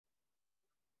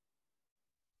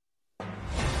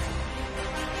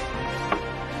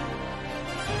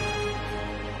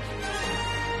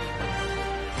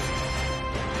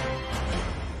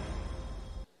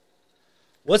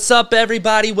What's up,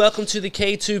 everybody? Welcome to the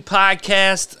K2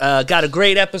 Podcast. Got a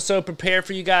great episode prepared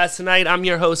for you guys tonight. I'm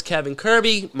your host, Kevin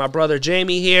Kirby, my brother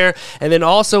Jamie here. And then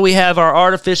also we have our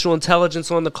artificial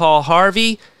intelligence on the call,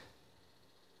 Harvey.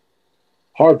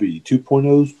 Harvey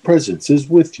 2.0's presence is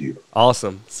with you.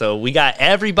 Awesome. So we got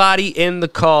everybody in the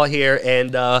call here.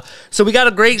 And so we got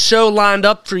a great show lined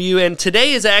up for you. And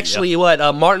today is actually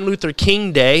Martin Luther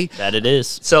King Day. That it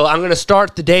is. So I'm going to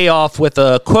start the day off with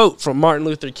a quote from Martin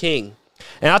Luther King.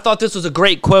 And I thought this was a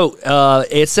great quote.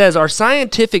 It says, "Our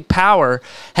scientific power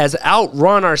has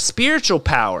outrun our spiritual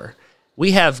power.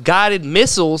 We have guided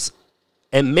missiles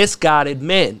and misguided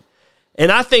men."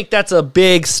 And I think that's a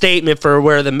big statement for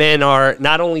where the men are.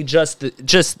 Not only just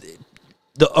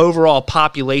the overall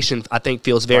population, I think,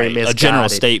 feels very misguided. A general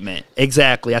statement.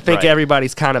 Exactly. I think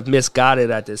everybody's kind of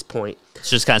misguided at this point. It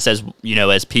just kind of says,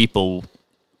 as people,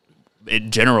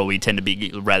 in general, we tend to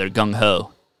be rather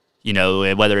gung-ho.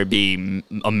 Whether it be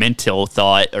a mental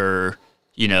thought or,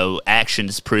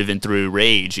 actions proven through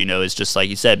rage, it's just like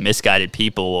you said, misguided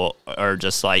people are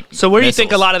just like So where do you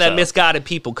think a lot of that misguided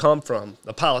people come from?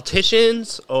 The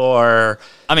politicians or?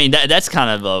 I mean, that's kind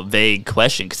of a vague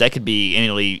question because that could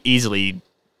be easily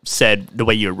said the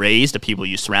way you're raised, the people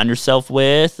you surround yourself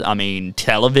with. I mean,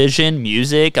 television,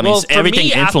 music. I mean, everything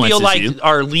influences you. I feel like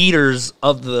our leaders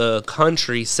of the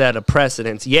country set a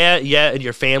precedence. Yeah,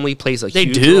 your family plays a huge role.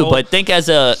 They do, but think as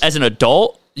an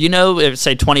adult, if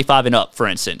say 25 and up, for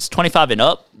instance. 25 and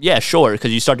up, yeah, sure,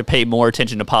 because you start to pay more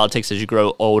attention to politics as you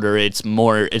grow older. It's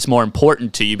more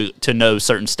important to you to know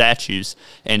certain statutes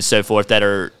and so forth that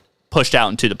are pushed out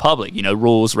into the public,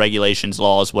 rules, regulations,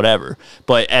 laws, whatever.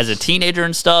 But as a teenager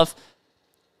and stuff,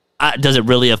 does it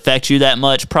really affect you that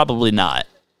much? Probably not.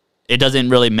 It doesn't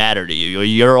really matter to you.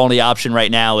 Your only option right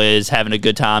now is having a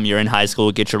good time. You're in high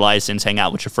school, get your license, hang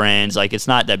out with your friends. Like, it's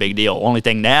not that big deal. Only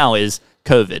thing now is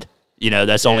COVID.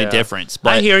 That's the only difference.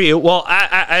 But I hear you. Well,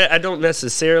 I don't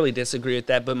necessarily disagree with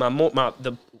that, but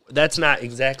that's not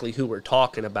exactly who we're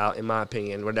talking about, in my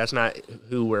opinion. That's not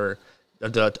who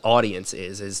the audience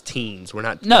is teens. We're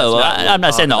not. No, I'm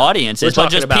not saying the audience is, but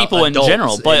just people in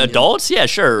general. But adults, yeah,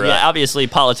 sure. Yeah. Obviously,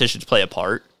 politicians play a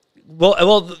part.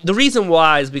 Well, the reason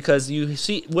why is because you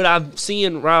see what I'm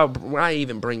seeing. Why I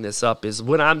even bring this up is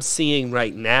what I'm seeing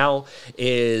right now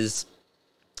is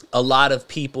a lot of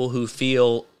people who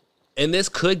feel, and this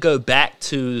could go back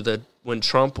to when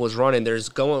Trump was running.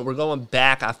 We're going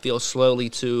back. I feel slowly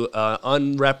to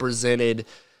unrepresented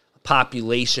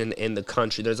population in the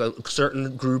country. There's a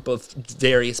certain group of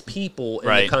various people in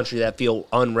the country that feel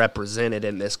unrepresented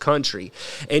in this country.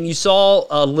 And you saw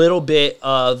a little bit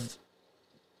of,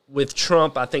 with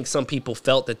Trump, I think some people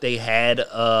felt that they had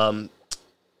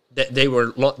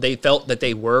they felt that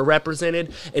they were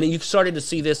represented, and you started to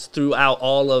see this throughout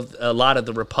a lot of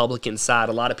the Republican side.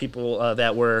 A lot of people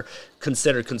that were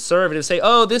considered conservative say,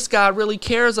 "Oh, this guy really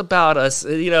cares about us."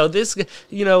 Mitch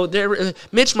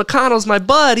McConnell's my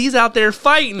bud. He's out there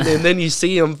fighting, and then you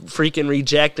see him freaking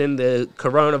rejecting the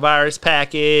coronavirus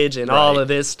package and all of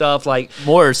this stuff. Like,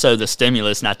 more so the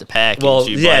stimulus, not the package. Well,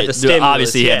 yeah, the stimulus.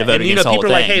 Obviously, he had to vote against the whole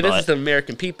people are like, thing, "Hey, this is the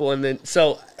American people," and then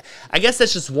so. I guess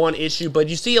that's just one issue, but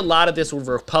you see a lot of this with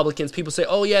Republicans. People say,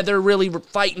 "Oh, yeah, they're really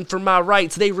fighting for my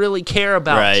rights. They really care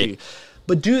about you."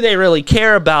 But do they really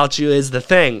care about you is the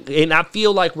thing. And I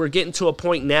feel like we're getting to a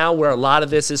point now where a lot of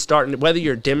this is starting, whether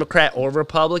you're Democrat or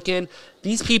Republican,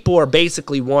 these people are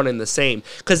basically one and the same.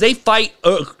 Because they fight,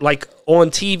 like, on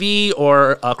TV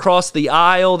or across the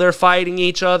aisle, they're fighting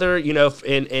each other,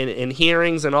 in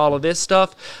hearings and all of this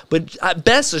stuff. But I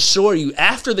best assure you,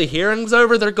 after the hearing's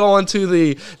over, they're going to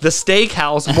the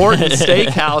steakhouse, Morton's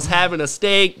Steakhouse, having a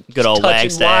steak, good old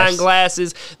touching wine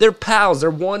glasses. They're pals. They're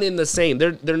one and the same.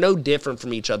 They're no different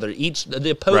from each other.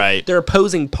 They're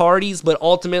opposing parties, but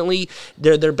ultimately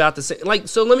they're about the same. Like,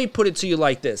 so let me put it to you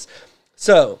like this.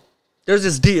 So there's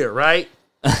this deer, right?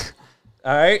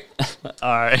 All right.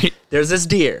 There's this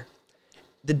deer.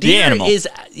 The deer is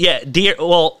deer.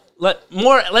 Well,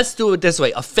 let's do it this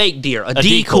way: a fake deer, a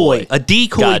decoy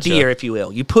gotcha. Deer, if you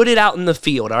will. You put it out in the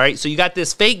field. All right. So you got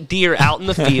this fake deer out in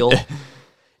the field,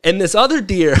 and this other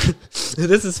deer.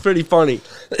 This is pretty funny.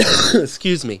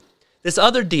 Excuse me. This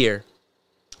other deer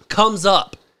comes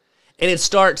up, and it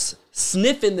starts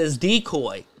sniffing this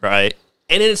decoy. Right.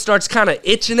 And then it starts kind of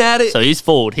itching at it. So he's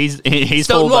fooled. He's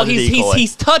fooled by the decoy.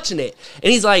 He's touching it. And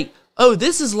he's like, "Oh,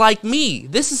 this is like me.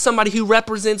 This is somebody who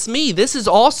represents me. This is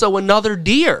also another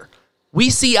deer. We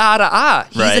see eye to eye.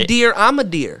 He's a deer. I'm a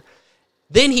deer."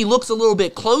 Then he looks a little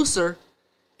bit closer,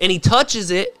 and he touches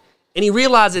it, and he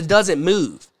realizes it doesn't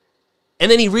move.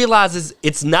 And then he realizes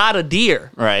it's not a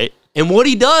deer. Right. And what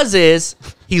he does is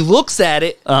he looks at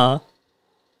it,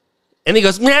 And he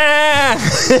goes, nah.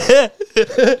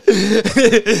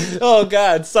 Oh,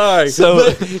 God, sorry. So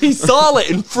he saw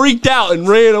it and freaked out and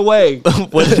ran away. All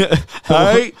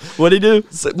right? What'd he do?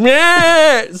 So,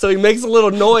 nah. So he makes a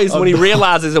little noise when he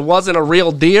realizes it wasn't a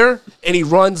real deer, and he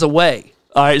runs away.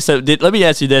 All right, so let me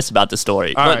ask you this about the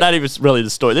story. All right. Not even really the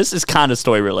story. This is kind of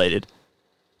story related.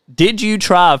 Did you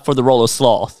try for the role of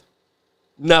sloth?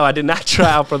 No, I did not try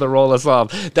out for the role of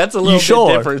sloth. That's a little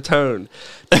bit different tone.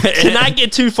 To not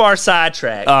get too far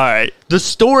sidetracked. All right. The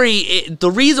story,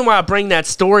 the reason why I bring that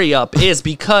story up is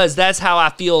because that's how I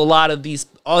feel a lot of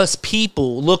us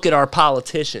people look at our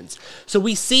politicians. So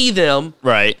we see them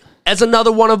Right. as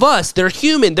another one of us. They're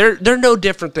human. They're no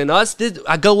different than us.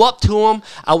 I go up to them.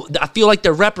 I feel like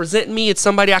they're representing me. It's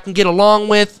somebody I can get along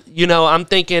with. You know, I'm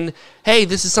thinking, hey,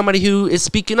 this is somebody who is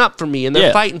speaking up for me, and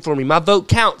they're fighting for me. My vote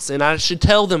counts, and I should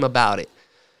tell them about it.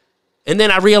 And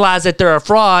then I realize that they're a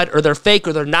fraud, or they're fake,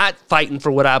 or they're not fighting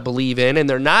for what I believe in, and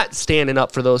they're not standing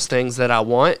up for those things that I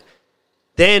want.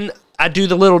 Then I do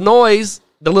the little noise,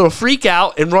 the little freak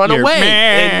out, and run away.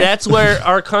 And that's where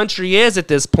our country is at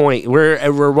this point.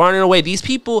 We're running away. These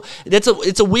people,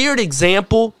 it's a weird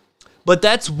example, but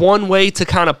that's one way to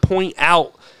kind of point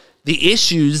out the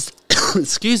issues,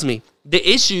 excuse me, the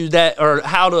issue that, or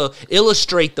how to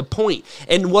illustrate the point.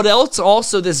 And what else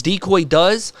also this decoy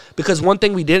does, because one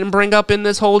thing we didn't bring up in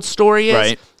this whole story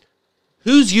is,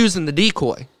 who's using the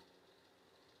decoy?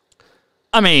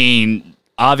 I mean,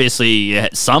 obviously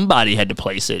somebody had to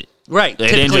place it. Right. They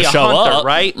typically didn't just a show hunter, up.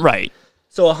 right? Right.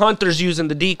 So a hunter's using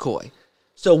the decoy.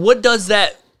 So what does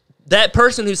that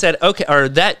person who said, okay, or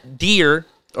that deer,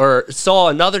 or saw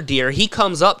another deer, he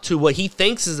comes up to what he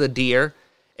thinks is a deer,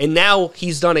 and now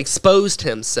he's done exposed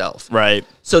himself. Right.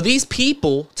 So these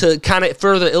people, to kind of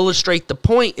further illustrate the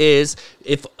point, is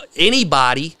if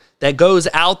anybody that goes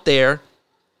out there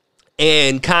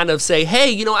and kind of say, hey,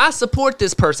 you know, I support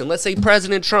this person. Let's say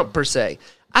President Trump per se.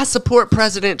 I support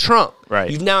President Trump. Right.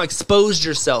 You've now exposed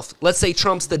yourself. Let's say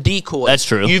Trump's the decoy. That's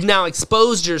true. You've now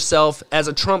exposed yourself as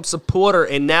a Trump supporter,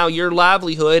 and now your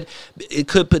livelihood, it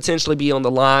could potentially be on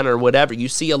the line or whatever. You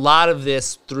see a lot of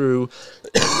this through,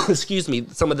 excuse me,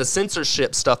 some of the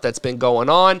censorship stuff that's been going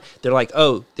on. They're like,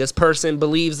 oh, this person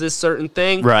believes this certain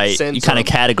thing. Right. You kind of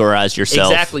categorize yourself.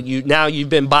 Exactly. Now you've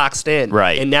been boxed in.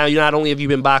 Right. And now not only have you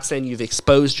been boxed in, you've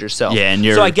exposed yourself. Yeah, and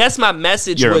so I guess my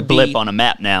message would be, you're a blip on a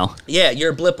map now. Yeah,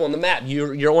 you're a blip on the map.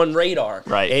 You're on radar.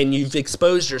 Right. And you've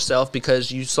exposed yourself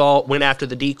because you went after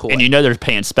the decoy. And you know they're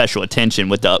paying special attention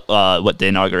with the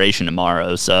inauguration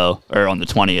tomorrow, or on the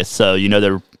 20th. So you know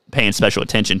they're paying special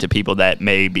attention to people that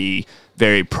may be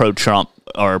very pro-Trump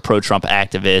or pro-Trump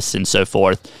activists and so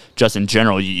forth. Just in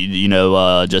general, you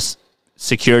know, just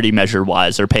security measure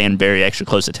wise, they're paying very extra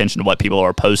close attention to what people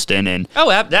are posting and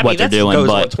what they're doing. Goes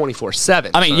but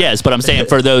 24/7. I mean, yes, but I'm saying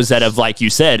for those that have, like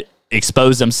you said,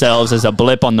 exposed themselves as a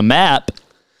blip on the map.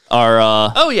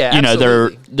 Are you know,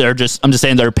 they're just, I'm just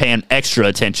saying they're paying extra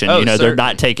attention. You know, they're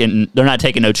not taking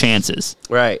no chances.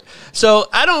 Right. So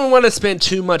I don't want to spend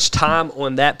too much time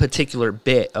on that particular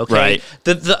bit. Okay. Right.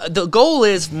 The goal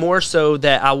is more so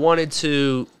that I wanted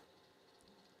to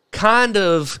kind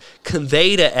of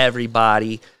convey to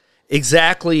everybody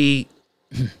exactly.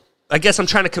 I guess I'm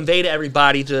trying to convey to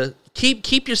everybody to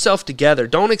keep yourself together.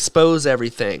 Don't expose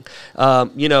everything.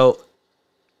 You know.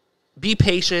 Be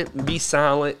patient, be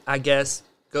silent, I guess.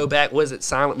 Go back, was it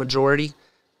silent majority?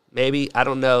 Maybe, I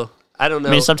don't know. I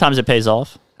mean, sometimes it pays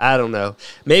off. I don't know.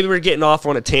 Maybe we're getting off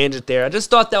on a tangent there. I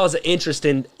just thought that was an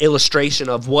interesting illustration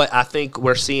of what I think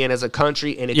we're seeing as a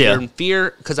country. And if you're in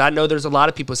fear, because I know there's a lot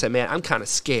of people who say, man, I'm kind of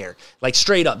scared. Like,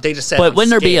 straight up, they just said, but wouldn't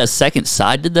there be a second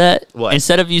side to that? What?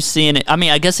 Instead of you seeing it, I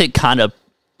mean, I guess it kind of,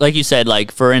 like you said,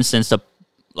 like, for instance,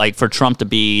 like for Trump to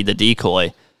be the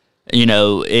decoy, you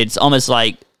know, it's almost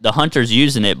like the hunter's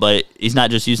using it, but he's not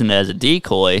just using it as a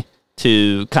decoy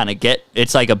to kind of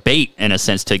it's like a bait in a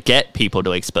sense to get people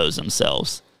to expose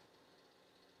themselves.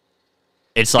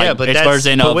 It's like, that's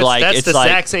the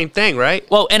exact same thing, right?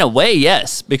 Well, in a way,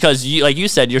 yes, because like you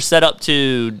said, you're set up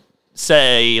to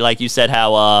say, like you said,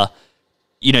 how,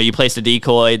 you know, you placed a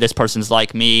decoy, this person's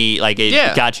like me, like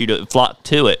it got you to flock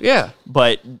to it. Yeah.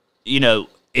 But, you know,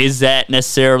 is that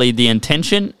necessarily the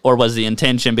intention, or was the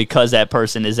intention because that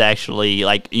person is actually,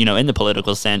 like, you know, in the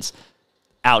political sense,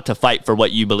 out to fight for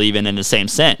what you believe in the same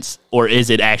sense? Or is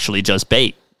it actually just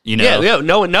bait? You know? Yeah,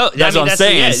 no. That's what I'm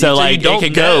saying. So, like, it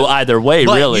could go either way,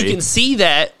 but really. You can see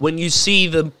that when you see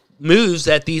the moves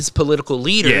that these political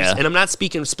leaders, and I'm not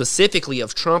speaking specifically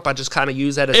of Trump, I just kind of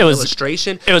use that as an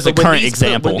illustration. It was a current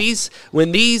example.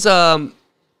 When these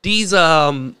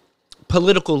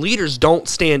political leaders don't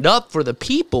stand up for the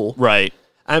people, right?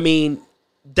 I mean,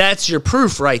 that's your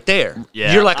proof right there.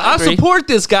 Yeah, You're like, I agree. support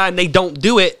this guy, and they don't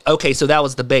do it. Okay, so that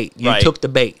was the bait. You Right. took the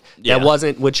bait. Yeah. That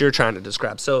wasn't what you're trying to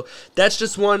describe. So that's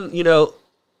just one,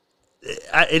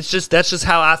 that's just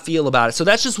how I feel about it. So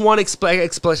that's just one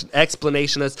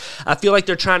explanation. I feel like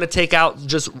they're trying to take out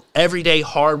just everyday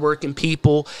hardworking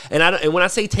people. And when I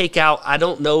say take out, I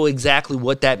don't know exactly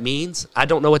what that means. I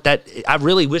don't know what that. I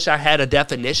really wish I had a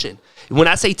definition. When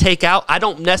I say take out, I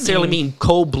don't necessarily mean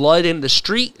cold blood in the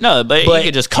street. No, but you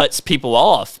could just cut people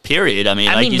off. Period. I mean,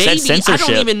 like you maybe, said, censorship.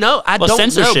 I don't even know. I don't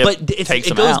know, but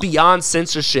it goes out. beyond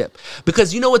censorship,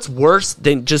 because you know what's worse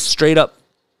than just straight up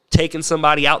taking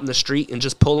somebody out in the street and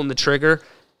just pulling the trigger?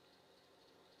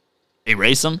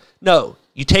 Erase them? No,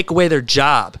 you take away their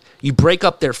job. You break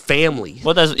up their family.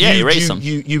 Well, erase them.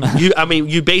 I mean,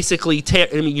 you basically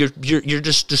you're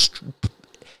just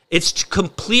it's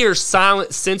complete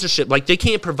silent censorship. Like, they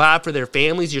can't provide for their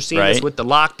families. You're seeing this with the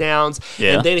lockdowns.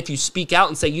 Yeah. And then if you speak out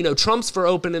and say, Trump's for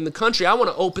opening the country, I want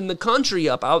to open the country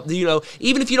up.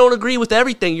 Even if you don't agree with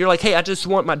everything, you're like, hey, I just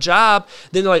want my job.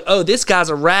 Then they're like, oh, this guy's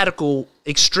a radical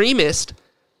extremist.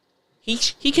 He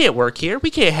can't work here. We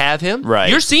can't have him. Right.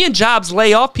 You're seeing jobs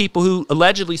lay off people who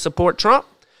allegedly support Trump.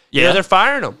 Yeah. They're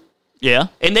firing them. Yeah.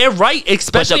 And they're right,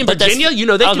 especially in Virginia. They can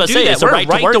do that. It's We're a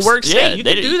right to work state. You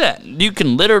can do that. You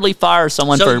can literally fire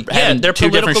someone for having their two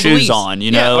different political shoes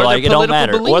beliefs. on. Or Like, it their don't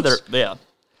matter. political beliefs.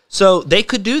 So they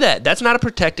could do that. That's not a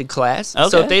protected class. Okay.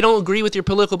 So if they don't agree with your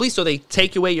political beliefs, so they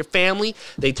take away your family,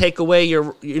 they take away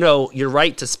your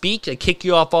right to speak, they kick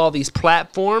you off all these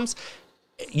platforms.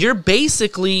 You're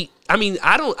basically, I may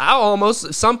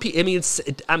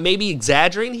be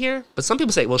exaggerating here, but some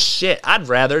people say, well, shit, I'd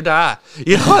rather die.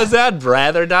 I'd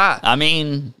rather die. I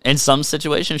mean, in some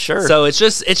situations, sure. So it's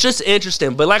just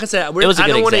interesting. But like I said, it was a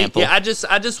good example. I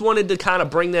just wanted to kind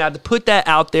of bring that out, to put that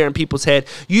out there in people's head.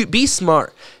 You be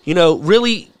smart.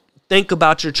 Really think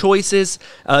about your choices.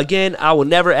 Again, I will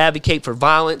never advocate for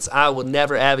violence. I will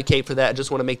never advocate for that. I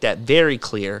just want to make that very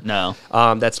clear. No.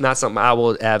 That's not something I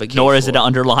will advocate Nor for. is it an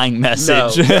underlying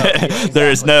message. No, exactly. There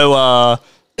is no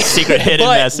secret hidden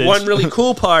message. One really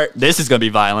cool part. This is going to be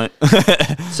violent.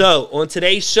 So, on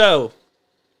today's show,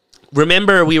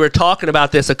 remember we were talking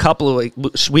about this a couple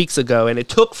of weeks ago, and it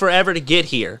took forever to get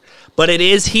here. But it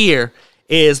is here,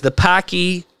 is the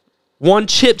Paqui One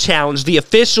Chip Challenge, the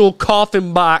official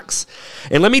coffin box.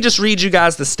 And let me just read you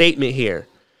guys the statement here.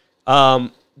 I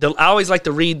always like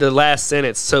to read the last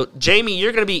sentence. So, Jamie,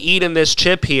 you're going to be eating this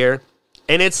chip here,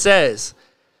 and it says,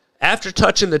 after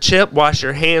touching the chip, wash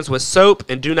your hands with soap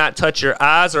and do not touch your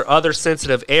eyes or other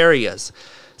sensitive areas.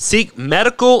 Seek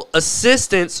medical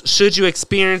assistance should you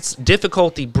experience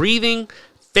difficulty breathing,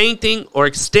 fainting, or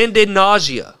extended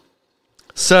nausea.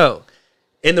 So,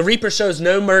 and the Reaper shows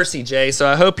no mercy, Jay, so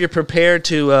I hope you're prepared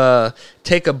to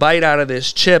take a bite out of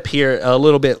this chip here a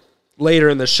little bit later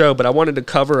in the show, but I wanted to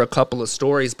cover a couple of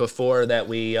stories before we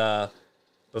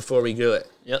do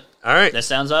it. Yep. All right. That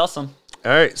sounds awesome.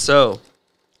 All right, so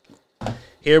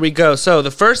here we go. So the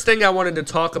first thing I wanted to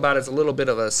talk about is a little bit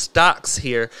of a stocks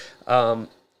here.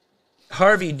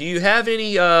 Harvey, do you have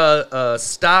any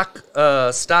stock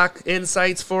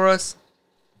insights for us?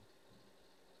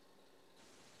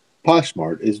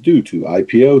 Poshmark is due to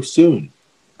IPO soon.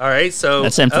 All right, so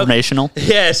that's informational.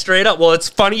 Yeah, straight up. Well, it's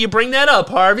funny you bring that up,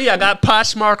 Harvey. I got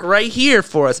Poshmark right here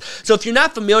for us. So if you're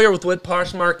not familiar with what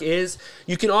Poshmark is,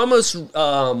 you can almost equate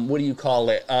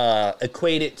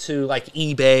it to like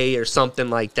eBay or something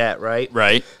like that, right?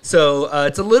 Right. So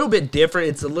it's a little bit different.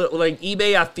 It's a little like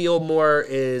eBay. I feel more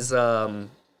is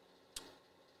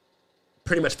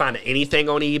pretty much finding anything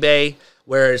on eBay,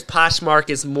 whereas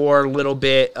Poshmark is more a little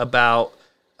bit about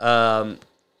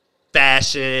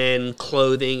fashion,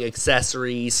 clothing,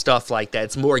 accessories, stuff like that.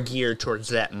 It's more geared towards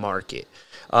that market.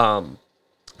 But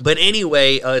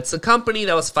anyway, it's a company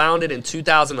that was founded in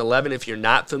 2011, if you're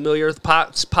not familiar with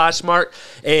Poshmark.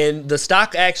 And the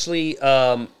stock actually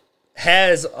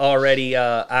has already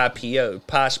IPO'd.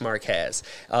 Poshmark has.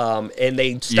 And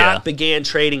the stock began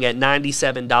trading at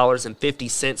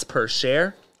 $97.50 per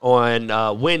share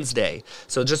on Wednesday.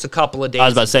 So just a couple of days I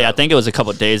was about to say, I think it was a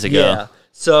couple of days ago. Yeah.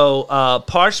 So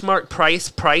Poshmark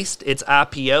priced its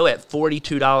IPO at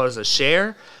 $42 a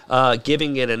share,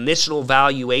 giving it an initial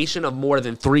valuation of more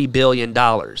than $3 billion.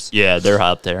 Yeah, they're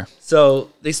up there.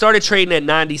 So they started trading at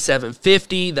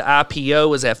 $97.50. The IPO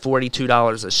was at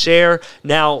 $42 a share.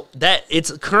 Now, that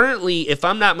it's currently, if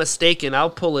I'm not mistaken, I'll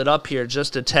pull it up here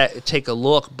just to take a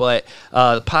look, but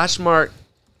the Poshmark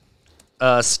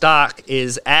stock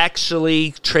is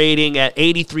actually trading at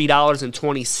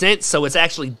 $83.20, so it's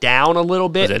actually down a little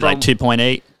bit. Is it like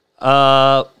 2.8?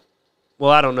 Well,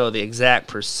 I don't know the exact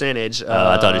percentage.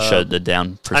 I thought it showed the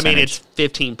down percentage. I mean, it's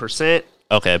 15%.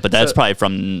 Okay, but that's probably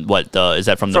from what? Is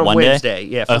that from the one Wednesday? Day?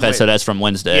 Yeah. Okay, Wednesday. So that's from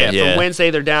Wednesday. Yeah, from Wednesday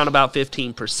they're down about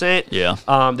 15%. Yeah.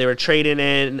 They were trading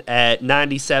in at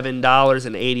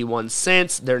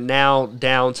 $97.81. They're now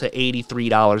down to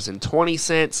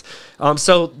 $83.20.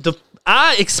 So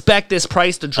I expect this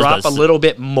price to drop a little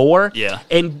bit more. Yeah.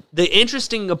 And the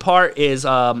interesting part is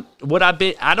when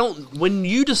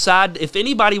you decide if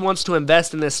anybody wants to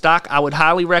invest in this stock, I would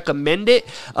highly recommend it.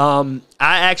 I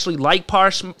actually like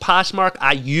Poshmark.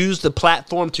 I use the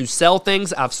platform to sell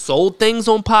things. I've sold things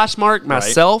on Poshmark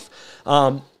myself.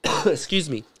 Right.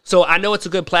 Excuse me. So I know it's a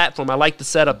good platform. I like the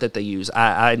setup that they use.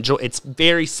 I enjoy. It's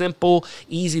very simple,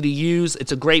 easy to use.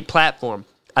 It's a great platform.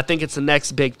 I think it's the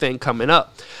next big thing coming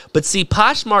up. But see,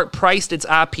 Poshmark priced its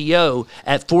IPO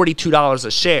at $42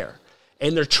 a share,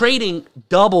 and they're trading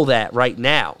double that right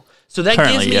now. So that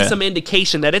gives me some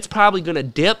indication that it's probably going to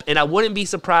dip, and I wouldn't be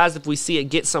surprised if we see it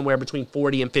get somewhere between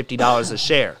 $40 and $50 a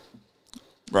share.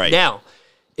 Right. Now,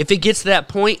 if it gets to that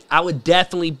point, I would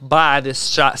definitely buy this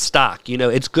stock. You know,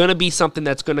 it's going to be something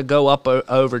that's going to go up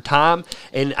over time,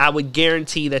 and I would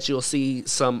guarantee that you'll see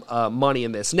some money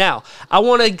in this. Now, I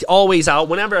want to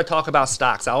whenever I talk about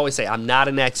stocks, I always say I'm not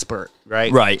an expert,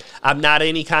 right? Right. I'm not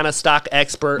any kind of stock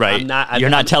expert. Right. You're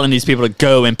not telling these people to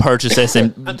go and purchase this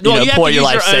and pour your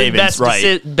life savings.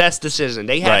 Best decision.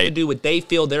 They have to do what they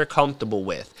feel they're comfortable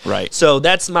with. Right. So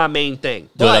that's my main thing.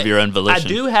 Do it of your own volition. I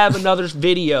do have another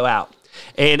video out.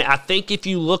 And I think if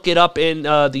you look it up in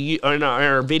our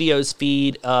videos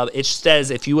feed, it says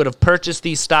if you would have purchased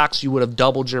these stocks, you would have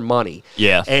doubled your money.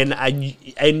 Yeah. And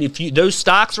if those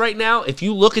stocks right now, if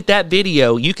you look at that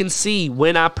video, you can see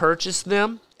when I purchased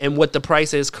them and what the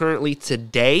price is currently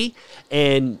today,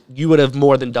 and you would have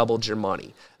more than doubled your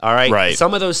money. All right. Right.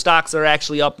 Some of those stocks are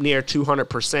actually up near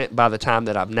 200% by the time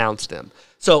that I've announced them.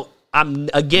 So I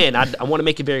want to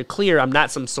make it very clear, I'm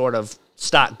not some sort of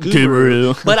stock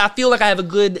guru, but I feel like I have a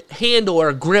good handle or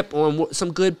a grip on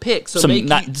some good picks. So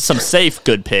some safe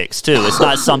good picks too. It's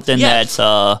not something that's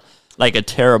like a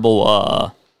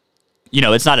terrible.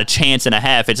 It's not a chance and a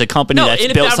half. It's a company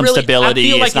that's built some stability.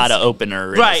 It's not an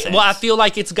opener, right? Well, I feel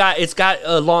like it's got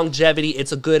a longevity.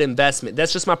 It's a good investment.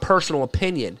 That's just my personal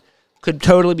opinion. Could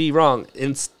totally be wrong.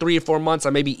 In 3 or 4 months,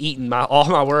 I may be eating all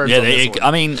my words.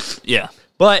 Yeah.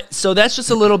 But so that's just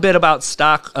a little bit about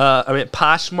stock.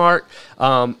 Poshmark.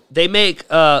 They make.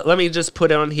 Let me just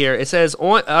put it on here. It says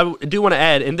I do want to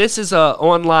add, and this is a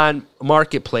online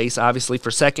marketplace, obviously for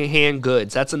secondhand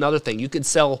goods. That's another thing. You could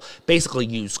sell basically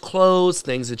used clothes,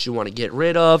 things that you want to get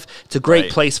rid of. It's a great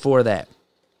place for that.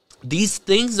 These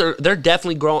things they're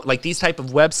definitely growing. Like these type of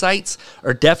websites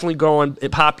are definitely growing in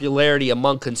popularity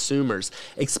among consumers,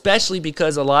 especially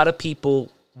because a lot of people,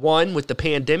 one, with the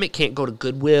pandemic, can't go to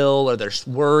Goodwill or they're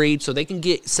worried, so they can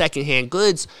get secondhand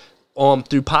goods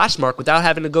through Poshmark without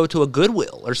having to go to a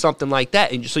Goodwill or something like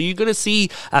that. And so you're going to see,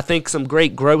 I think, some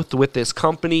great growth with this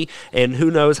company, and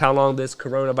who knows how long this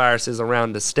coronavirus is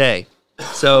around to stay.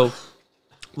 So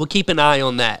we'll keep an eye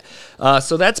on that.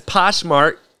 So that's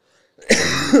Poshmark.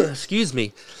 Excuse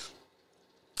me.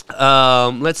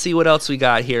 Let's see what else we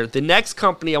got here. The next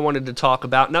company I wanted to talk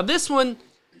about. Now, this one...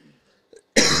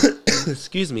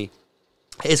 excuse me,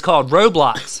 is called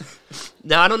Roblox.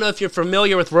 Now, I don't know if you're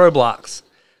familiar with Roblox,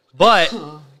 but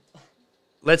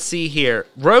let's see here.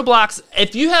 Roblox,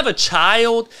 if you have a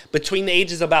child between the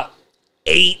ages of about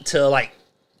 8 to like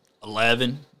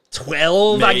 11,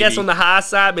 12, maybe. I guess on the high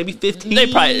side, maybe 15. They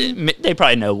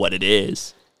probably know what it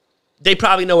is. They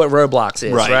probably know what Roblox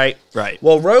is, right? Right.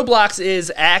 Well, Roblox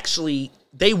is actually,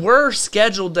 they were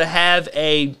scheduled to have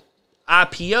a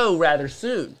IPO rather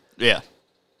soon. Yeah.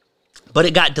 But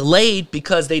it got delayed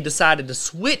because they decided to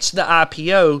switch the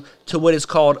IPO to what is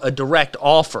called a direct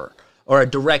offer or a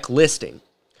direct listing.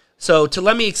 So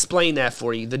let me explain that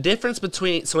for you. The difference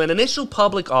between an initial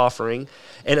public offering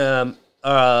and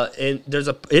there's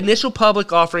an initial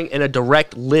public offering and a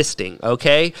direct listing,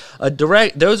 okay?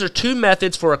 Those are two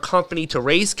methods for a company to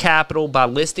raise capital by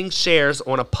listing shares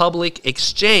on a public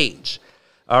exchange.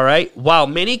 All right. While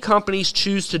many companies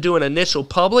choose to do an initial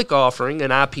public offering,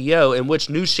 an IPO, in which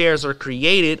new shares are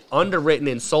created, underwritten,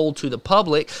 and sold to the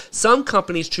public, some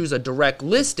companies choose a direct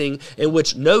listing in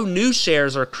which no new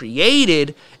shares are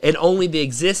created and only the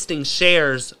existing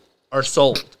shares are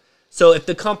sold. So if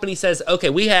the company says, okay,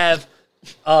 we have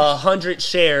 100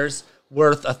 shares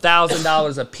worth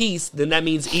 $1,000 a piece, then that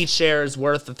means each share is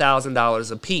worth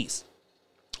 $1,000 a piece.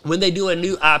 When they do a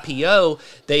new IPO,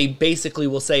 they basically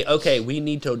will say, okay, we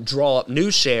need to draw up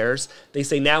new shares. They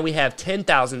say now we have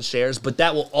 10,000 shares, but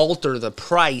that will alter the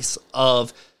price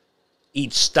of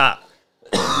each stock.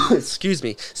 Excuse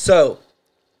me. So,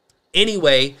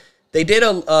 anyway, they did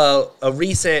a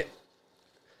recent.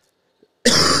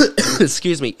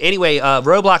 Excuse me. Anyway,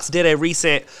 Roblox did a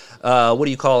recent, what do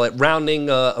you call it?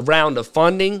 A round of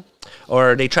funding,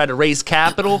 or they tried to raise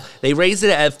capital. They raised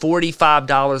it at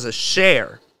 $45 a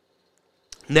share.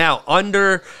 Now,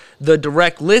 under the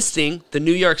direct listing, the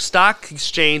New York Stock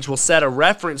Exchange will set a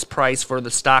reference price for the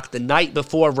stock the night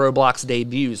before Roblox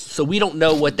debuts. So we don't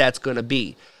know what that's going to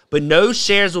be. But no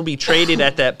shares will be traded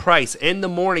at that price. In the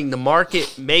morning, the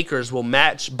market makers will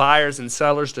match buyers and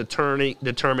sellers to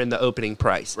determine the opening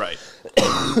price. Right.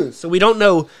 So we don't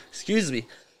know, excuse me.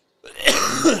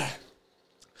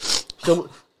 So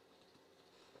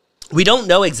we don't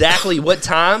know exactly what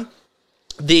time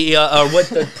what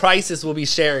the prices will be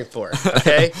sharing for,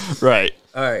 okay? Right.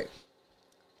 All right.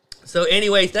 So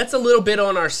anyways, that's a little bit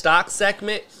on our stock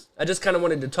segment. I just kind of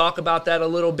wanted to talk about that a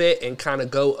little bit and kind of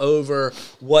go over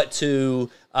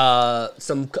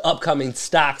some upcoming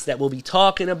stocks that we'll be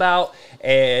talking about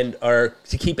and or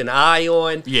to keep an eye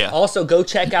on. Yeah. Also, go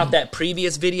check out that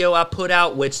previous video I put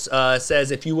out, which says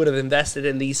if you would have invested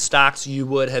in these stocks, you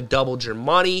would have doubled your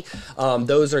money.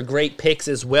 Those are great picks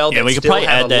as well. Yeah, we could probably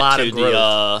add that to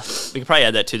we could probably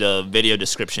add that to the video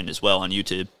description as well on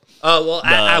YouTube. Well,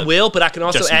 I will, but I can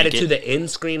also add it to the end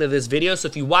screen of this video. So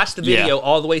if you watch the video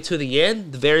all the way to the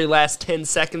end, the very last 10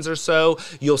 seconds or so,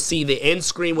 you'll see the end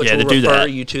screen, which will refer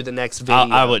you to the next video.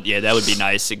 I would, that would be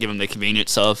nice to give them the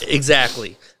convenience of.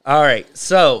 Exactly. All right,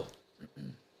 so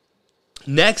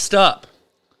next up,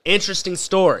 interesting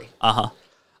story. A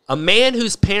man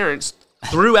whose parents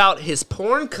threw out his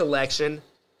porn collection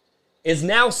is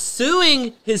now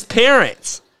suing his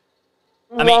parents.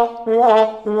 I mean,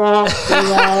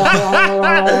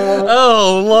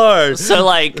 oh, Lord. So,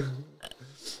 like,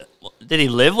 did he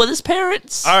live with his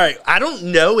parents? All right, I don't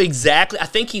know exactly. I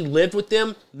think he lived with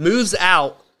them, moves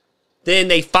out, then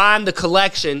they find the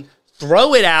collection,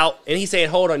 throw it out, and he's saying,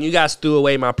 hold on, you guys threw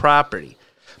away my property.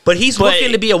 But he's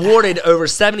looking to be awarded over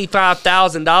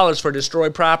 $75,000 for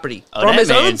destroyed property from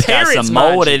his own parents,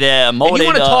 molded. And you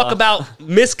want to talk about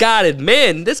misguided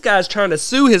men, this guy's trying to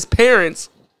sue his parents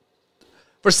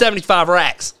for 75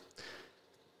 racks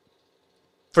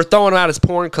for throwing out his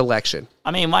porn collection. I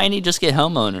mean, why didn't he just get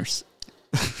homeowners?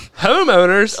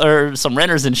 Homeowners? Or some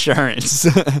renter's insurance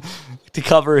to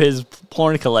cover his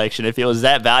porn collection if it was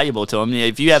that valuable to him.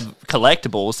 If you have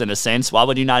collectibles, in a sense, why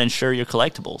would you not insure your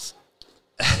collectibles?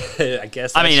 I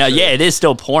guess. I mean, it is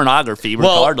still pornography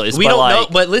regardless. Well, we don't know,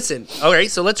 but listen. All right,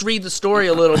 so let's read the story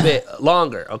a little bit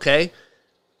longer, okay?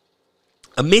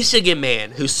 A Michigan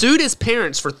man who sued his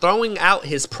parents for throwing out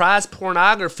his prized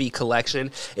pornography collection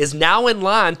is now in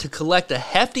line to collect a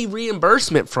hefty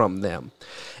reimbursement from them.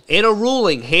 In a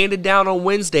ruling handed down on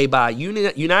Wednesday by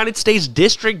United States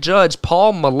District Judge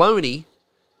Paul Maloney,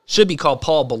 should be called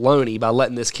Paul Baloney by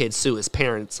letting this kid sue his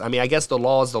parents. I mean, I guess the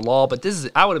law is the law, but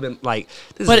I would have been like,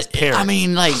 this is his parents. I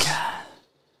mean, like,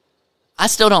 I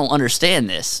still don't understand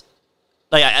this.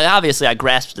 Like, obviously I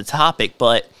grasped the topic,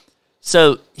 but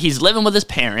so he's living with his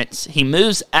parents. He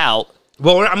moves out.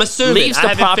 Well, I'm assuming. Leaves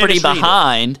the property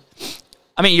behind.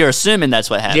 I mean, you're assuming that's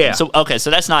what happened. Yeah. So, okay,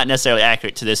 so that's not necessarily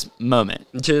accurate to this moment.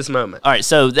 To this moment. All right,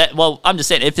 so I'm just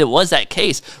saying, if it was that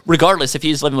case, regardless if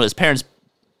he's living with his parents,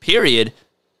 period,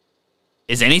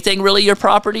 is anything really your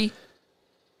property?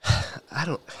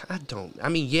 I don't. I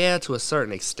mean, yeah, to a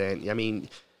certain extent. I mean,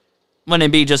 wouldn't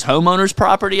it be just homeowners'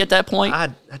 property at that point?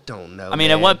 I don't know. I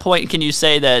mean, at what point can you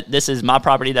say that this is my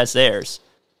property, that's theirs?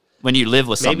 When you live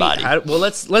with somebody. Well,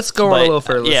 let's go on a little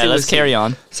further. Let's carry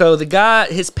on. So the guy,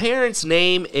 his parents'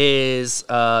 name is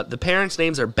the parents'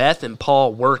 names are Beth and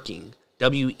Paul Working.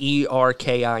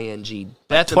 Werking.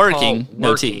 Beth Twerking, and Paul no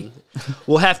Working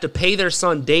will have to pay their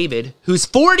son David, who's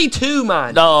 42,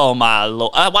 mind you. Oh my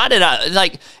Lord! Why did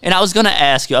I And I was gonna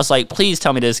ask you. I was like, please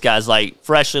tell me this guy's like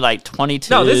freshly like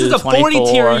 22. No, this is a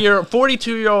 24.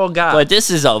 42-year-old guy. But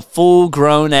this is a full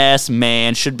grown ass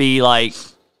man. Should be like.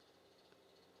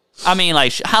 I mean,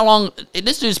 like, how long?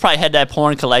 This dude's probably had that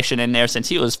porn collection in there since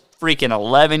he was freaking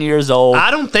 11 years old.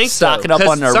 I don't think stocking up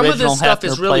on the some original of this stuff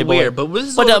is really Playboy.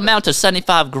 weird. But the amount to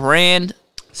 $75,000.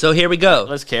 So here we go.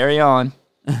 Let's carry on.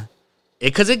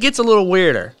 Because it gets a little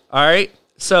weirder. All right.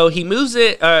 So he moves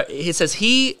it. He says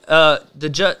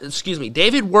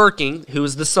David Working, who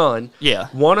is the son,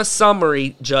 won a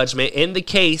summary judgment in the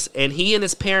case, and he and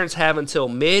his parents have until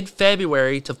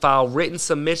mid-February to file written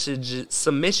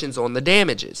submissions on the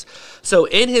damages. So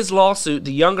in his lawsuit,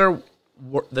 the younger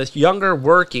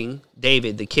Working,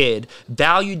 David, the kid,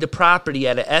 valued the property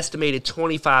at an estimated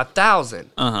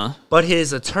 $25,000. But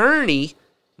his attorney,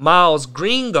 Miles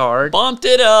Greengard, bumped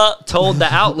it up, told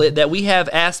the outlet that we have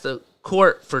asked the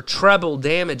court for treble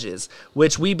damages,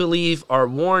 which we believe are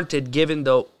warranted given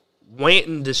the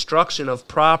wanton destruction of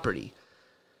property.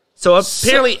 So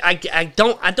apparently, I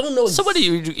don't know. So what are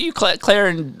you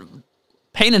declaring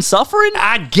pain and suffering?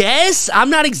 I guess I'm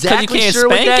not exactly sure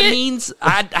what that means.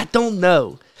 I don't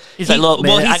know. He's like, look,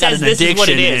 man, I got an addiction. This is what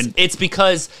it is. It's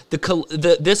because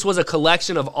this was a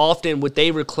collection of often what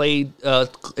they were claimed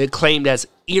as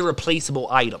irreplaceable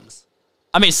items.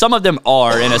 I mean, some of them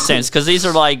are in a sense because these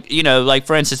are like, you know, like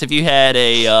for instance, if you had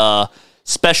a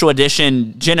special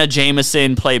edition Jenna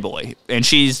Jameson Playboy and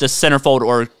she's the centerfold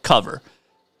or cover,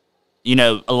 you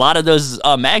know, a lot of those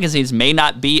magazines may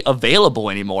not be available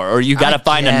anymore, or you got to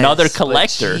find another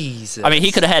collector. I mean,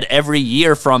 he could have had every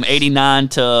year from 89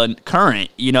 to current,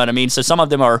 you know what I mean? So some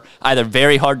of them are either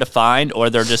very hard to find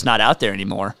or they're just not out there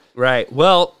anymore. Right.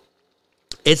 Well,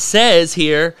 it says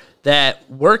here that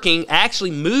Working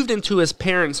actually moved into his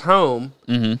parents' home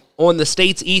on the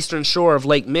state's eastern shore of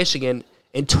Lake Michigan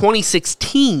in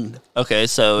 2016. Okay,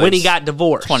 so when he got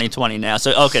divorced. 2020 now.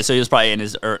 So okay, so he was probably in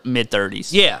his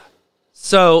mid-30s. Yeah.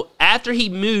 So after he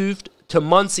moved to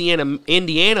Muncie,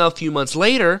 Indiana a few months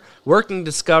later, Working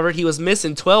discovered he was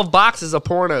missing 12 boxes of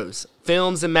pornos,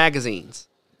 films, and magazines.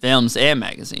 Films and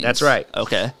magazines. That's right.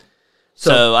 Okay.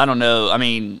 So I don't know. I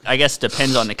mean, I guess it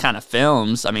depends on the kind of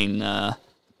films. I mean,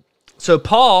 so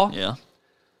Paul,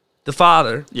 the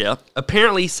father, yeah,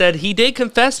 apparently said he did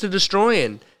confess to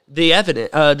destroying the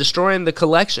evidence, destroying the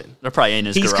collection. They're probably in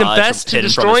his garage. He's confessed to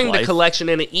destroying the collection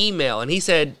in an email, and he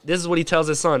said, this is what he tells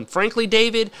his son, frankly,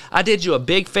 David, I did you a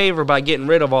big favor by getting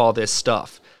rid of all this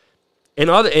stuff.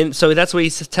 And so that's what he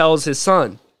tells his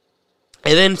son.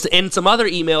 And then in some other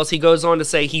emails, he goes on to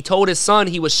say he told his son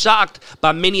he was shocked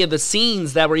by many of the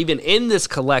scenes that were even in this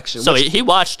collection. So he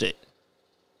watched it.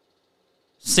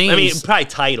 Scenes. I mean, probably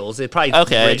titles. It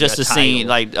probably just a scene,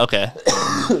 like, okay.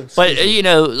 But, you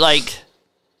know, like,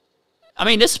 I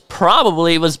mean, this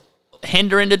probably was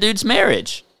hindering the dude's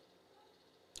marriage.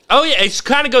 Oh, yeah, it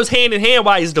kind of goes hand in hand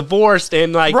while he's divorced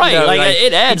and, like, right, you know, like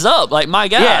it adds up, like, my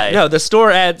guy. Yeah, no, the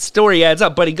story adds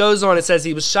up, but he goes on and says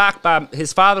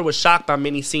his father was shocked by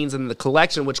many scenes in the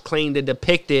collection which claimed it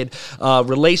depicted sex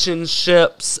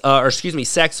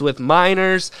with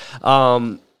minors,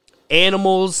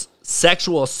 animals,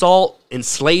 sexual assault, and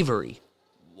slavery.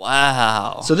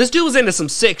 Wow. So this dude was into some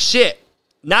sick shit.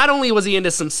 Not only was he into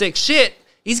some sick shit,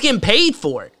 he's getting paid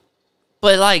for it.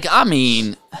 But, like, I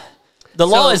mean, the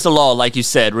law is the law, like you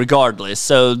said, regardless.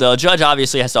 So the judge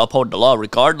obviously has to uphold the law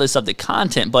regardless of the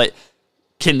content, but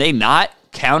can they not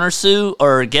countersue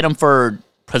or get him for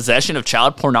possession of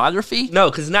child pornography? No,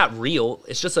 because it's not real.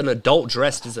 It's just an adult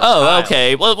dressed as a child. Oh,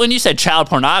 okay. Well, when you said child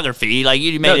pornography, like,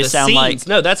 you made it sound scenes, like...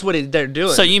 No, that's what they're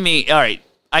doing. So you mean, all right,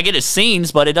 I get it's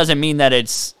scenes, but it doesn't mean that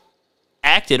it's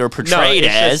acted or portrayed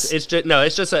as. It's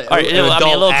just a. Right, a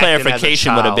little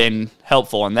clarification would have been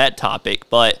helpful on that topic,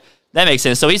 but that makes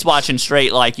sense. So he's watching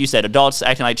straight, like you said, adults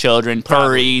acting like children,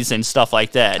 purries and stuff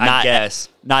like that. I guess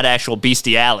not actual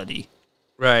bestiality,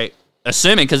 right?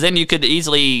 Assuming, because then you could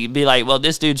easily be like, well,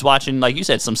 this dude's watching, like you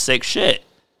said, some sick shit,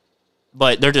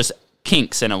 but they're just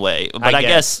kinks in a way. But I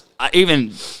guess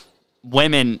even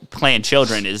women playing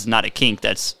children is not a kink.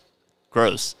 That's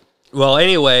gross. Well,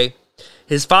 anyway.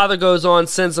 His father goes on,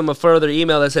 sends him a further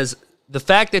email that says, the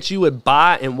fact that you would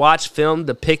buy and watch film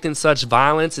depicting such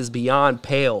violence is beyond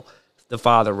pale, the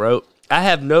father wrote. I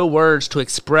have no words to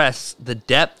express the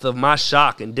depth of my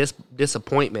shock and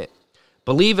disappointment.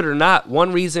 Believe it or not,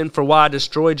 one reason for why I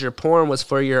destroyed your porn was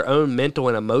for your own mental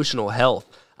and emotional health.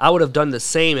 I would have done the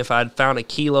same if I had found a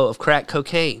kilo of crack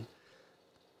cocaine.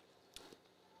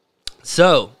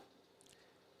 So,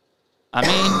 I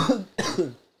mean,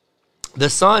 the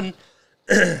son...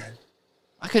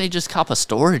 Why couldn't he just cop a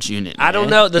storage unit, man? I don't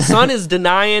know. The son is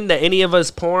denying that any of his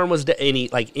porn was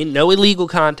no illegal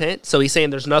content. So he's saying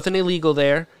there's nothing illegal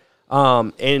there.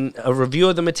 And a review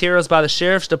of the materials by the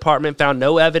sheriff's department found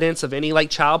no evidence of any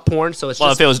child porn. So it's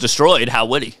if it was destroyed, how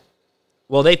would he?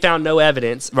 Well, they found no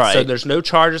evidence, right? So there's no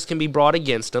charges can be brought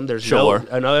against him. There's no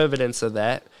evidence of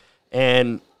that,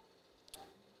 and.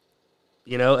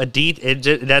 You know,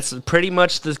 that's pretty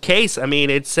much the case. I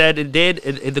mean, it said it did.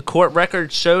 The court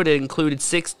record showed it included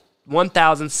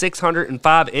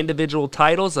 1,605 individual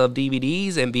titles of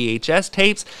DVDs and VHS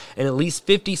tapes, and at least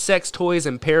 50 sex toys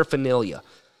and paraphernalia.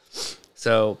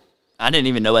 So, I didn't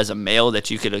even know as a male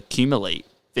that you could accumulate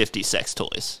 50 sex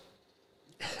toys.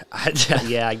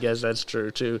 Yeah, I guess that's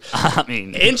true too. I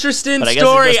mean, interesting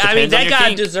story. I mean, that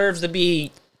guy deserves to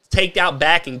be taked out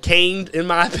back and caned, in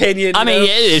my opinion. I mean, it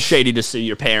is shady to sue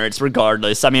your parents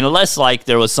regardless. I mean, unless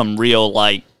there was some real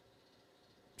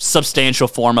substantial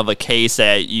form of a case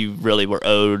that you really were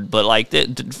owed. But like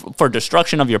for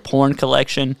destruction of your porn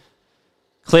collection,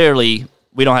 clearly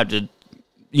we don't have to,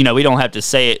 we don't have to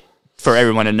say it for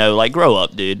everyone to know. Like, grow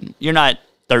up, dude. You're not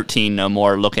 13 no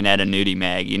more looking at a nudie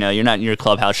mag. You're not in your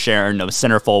clubhouse sharing a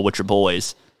centerfold with your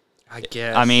boys. I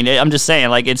guess. I mean, I'm just saying,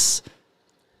 like, it's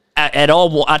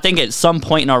I think at some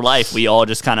point in our life we all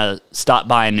just kind of stopped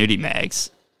buying nudie mags.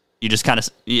 You just kind of.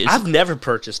 I've never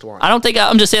purchased one. I don't think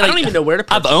I'm just saying. Like, I don't even know where to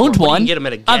purchase I've owned one. You can get them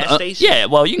at a gas station. Yeah,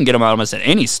 well, you can get them almost at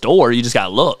any store. You just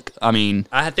gotta look. I mean,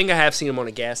 I think I have seen them on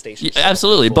a gas station.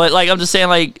 Absolutely, but like I'm just saying,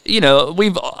 like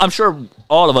I'm sure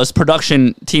all of us,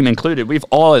 production team included, we've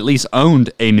all at least owned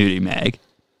a nudie mag.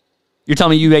 You're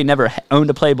telling me you ain't never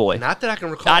owned a Playboy? Not that I can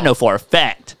recall. I know for a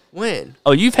fact. When?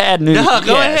 Oh, you've had nudie. No,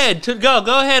 go ahead.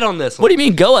 Go ahead on this one. What do you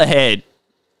mean? Go ahead.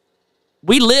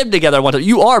 We lived together one time.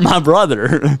 You are my brother.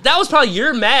 That was probably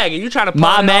your mag, and you're trying to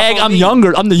my mag. I'm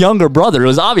younger. I'm the younger brother. It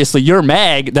was obviously your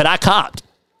mag that I copped.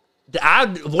 I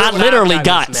literally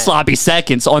got sloppy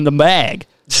seconds on the mag.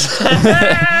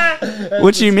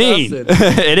 What you mean?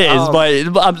 It is,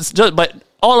 but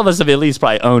all of us have at least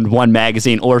probably owned one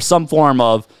magazine or some form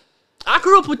of. I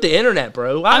grew up with the internet,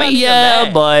 bro. I mean,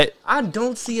 yeah, but I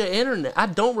don't see an internet. I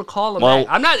don't recall a mag.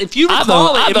 I'm not. If you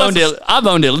recall I've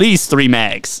owned at least 3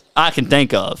 mags I can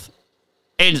think of,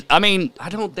 and I mean, I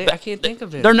can't think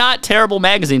of it. They're not terrible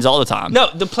magazines all the time.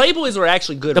 No, the Playboys were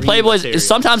actually good. The Playboys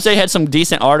sometimes they had some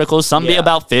decent articles. Some be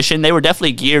about fishing. They were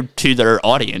definitely geared to their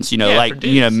audience.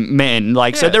 Men.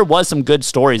 Like so, there was some good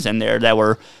stories in there that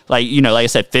were like like I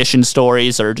said, fishing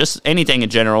stories or just anything in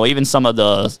general. Even some of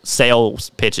the sales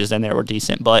pitches in there were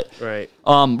decent. But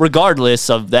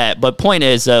regardless of that, but point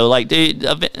is though, like dude,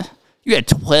 you had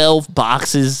 12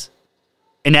 boxes.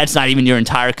 And that's not even your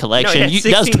entire collection. No,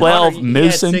 that was 12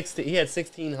 Moosin. He had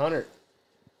 1,600.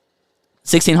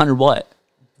 1,600 what?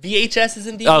 VHSs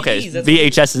and DVDs. Okay,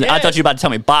 VHSs. I thought you were about to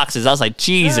tell me boxes. I was like,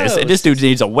 Jesus, this dude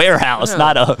needs a warehouse,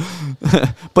 not a.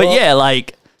 But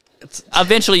like,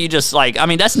 eventually you just like. I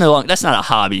mean, that's not a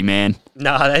hobby, man.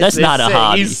 No, that's not a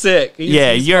hobby. He's sick.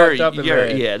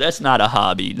 That's not a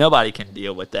hobby. Nobody can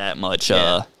deal with that much.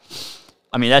 I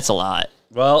mean, that's a lot.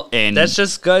 Well, and that's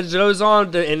just goes on,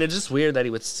 and it's just weird that he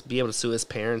would be able to sue his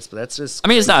parents. But that's just. I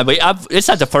mean, it's not. But it's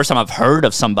not the first time I've heard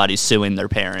of somebody suing their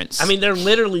parents. I mean, they're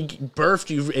literally birthed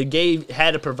you and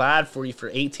had to provide for you for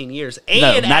 18 years.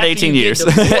 And no, not 18 years.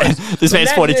 This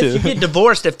man's 42. You get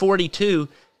divorced at 42.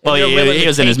 Well, he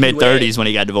was in his mid-30s when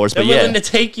he got divorced. They're willing to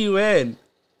take you in.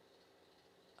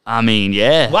 I mean,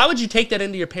 yeah. Why would you take that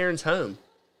into your parents' home?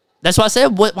 That's why I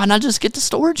said, why not just get the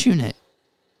storage unit?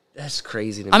 That's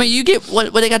crazy to me. I mean, you get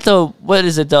what they got the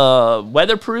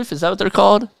weatherproof? Is that what they're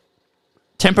called?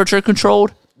 Temperature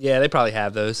controlled? Yeah, they probably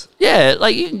have those. Yeah,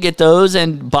 like you can get those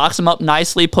and box them up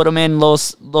nicely, put them in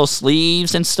little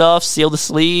sleeves and stuff, seal the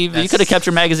sleeve. You could have kept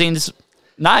your magazines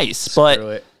nice,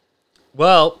 but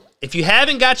well, if you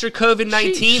haven't got your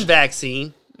COVID-19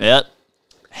 vaccine,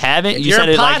 haven't you said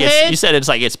it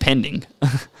like it's pending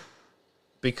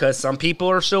because some people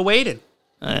are still waiting.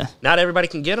 Not everybody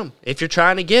can get them. If you're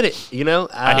trying to get it,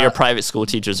 I hear private school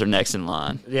teachers are next in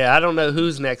line. Yeah, I don't know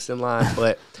who's next in line,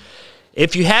 but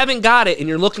if you haven't got it and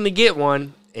you're looking to get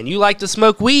one and you like to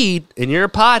smoke weed and you're a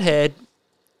pothead,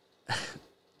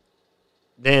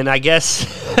 then I guess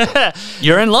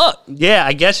you're in luck. Yeah,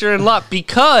 I guess you're in luck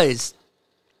because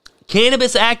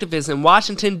cannabis activists in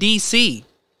Washington, D.C.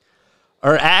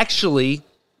 are actually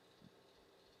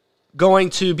going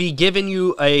to be giving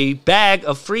you a bag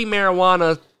of free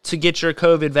marijuana to get your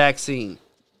COVID vaccine.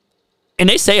 And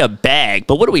they say a bag,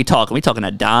 but what are we talking? Are we talking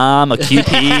a dime, a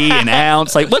QP, an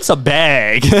ounce? Like, what's a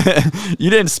bag? You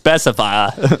didn't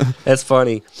specify. That's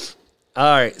funny.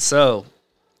 All right, so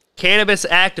cannabis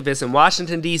activists in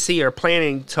Washington, D.C. are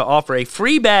planning to offer a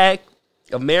free bag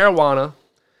of marijuana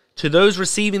to those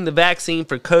receiving the vaccine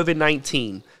for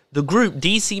COVID-19. The group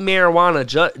DC Marijuana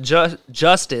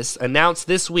Justice announced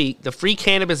this week the free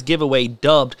cannabis giveaway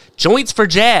dubbed Joints for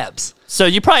Jabs. So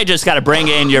you probably just got to bring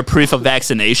in your proof of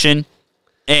vaccination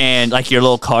and like your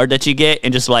little card that you get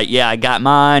and just like, yeah, I got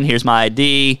mine. Here's my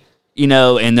ID,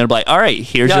 and they're like, all right,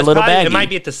 here's your little baggie. It might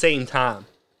be at the same time.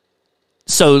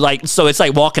 So it's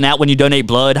like walking out when you donate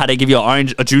blood, how they give you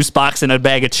a juice box and a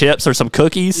bag of chips or some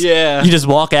cookies. Yeah. You just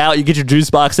walk out, you get your juice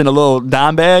box in a little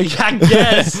dime bag. I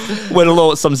guess.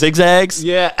 With some zigzags.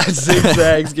 Yeah,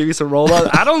 zigzags, give you some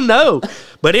roll-ups. I don't know.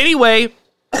 But anyway,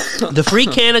 The free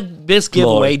cannabis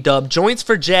giveaway, dubbed Joints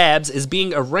for Jabs, is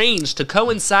being arranged to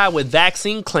coincide with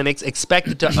vaccine clinics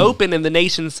expected to open in the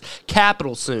nation's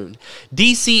capital soon.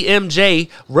 DCMJ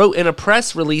wrote in a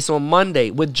press release on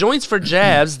Monday, with Joints for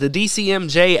Jabs, the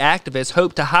DCMJ activists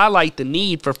hope to highlight the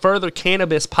need for further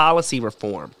cannabis policy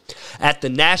reform at the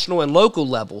national and local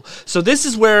level. So this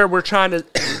is where we're trying to,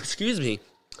 excuse me.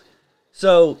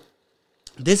 So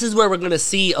this is where we're going to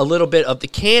see a little bit of the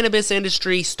cannabis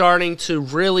industry starting to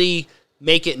really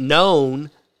make it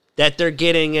known that they're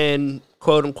getting in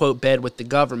quote unquote bed with the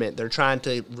government. They're trying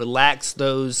to relax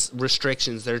those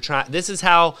restrictions. This is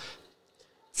how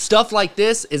stuff like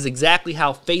this is exactly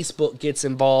how Facebook gets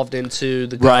involved into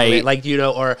the government. Right. Like,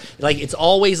 or like it's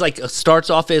always like starts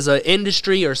off as an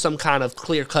industry or some kind of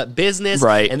clear cut business.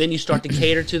 Right. And then you start to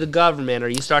cater to the government, or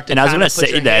you start to, and I was going to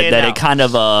say that it kind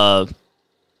of,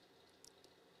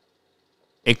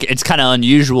 it's kind of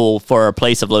unusual for a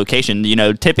place of location.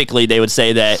 Typically they would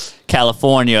say that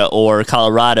California or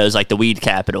Colorado is like the weed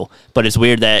capital, but it's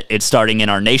weird that it's starting in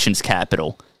our nation's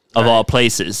capital of all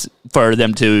places for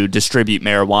them to distribute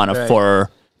marijuana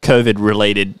for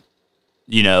COVID-related,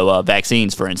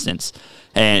 vaccines, for instance.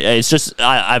 And it's just,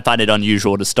 I find it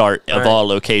unusual to start of all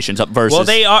locations versus. Well,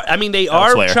 they are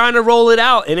trying to roll it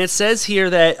out, and it says here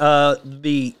that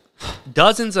the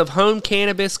dozens of home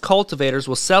cannabis cultivators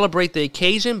will celebrate the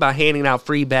occasion by handing out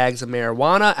free bags of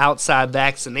marijuana outside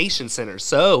vaccination centers.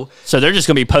 So they're just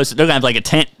going to be posted. They're going to have like a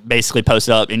tent basically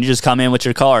posted up, and you just come in with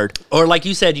your card. Or like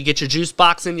you said, you get your juice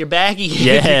box in your baggie.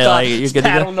 Yeah, you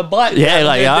pat on the butt. Yeah,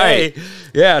 like, all right.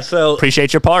 Yeah, so.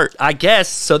 Appreciate your part. I guess.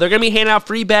 So they're going to be handing out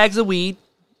free bags of weed.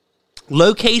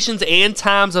 Locations and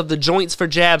times of the Joints for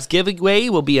Jabs giveaway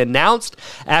will be announced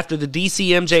after the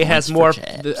DCMJ has more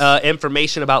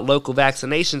information about local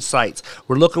vaccination sites.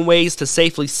 We're looking ways to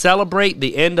safely celebrate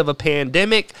the end of a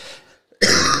pandemic.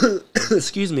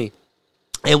 Excuse me.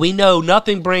 And we know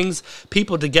nothing brings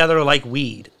people together like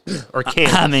weed or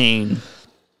cannabis. I mean,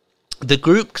 the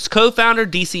group's co-founder,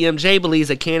 DCMJ, believes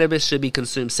that cannabis should be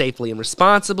consumed safely and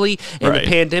responsibly, and the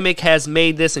pandemic has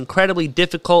made this incredibly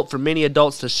difficult for many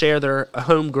adults to share their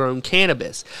homegrown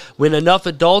cannabis. When enough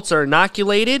adults are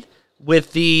inoculated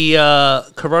with the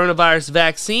coronavirus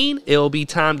vaccine, it will be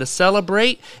time to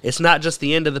celebrate. It's not just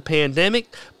the end of the pandemic,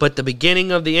 but the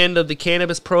beginning of the end of the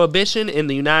cannabis prohibition in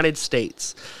the United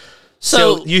States.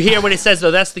 So you hear what it says, though,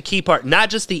 that's the key part.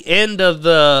 Not just the end of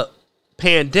the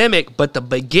pandemic, but the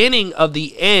beginning of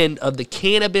the end of the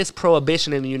cannabis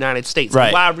prohibition in the United States. Right.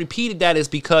 And why I repeated that is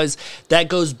because that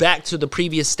goes back to the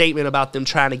previous statement about them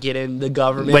trying to get in the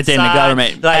government within side. the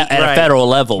government at a federal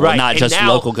level, not just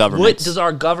now, local governments. What does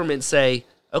our government say?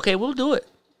 Okay, we'll do it,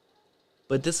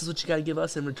 but this is what you got to give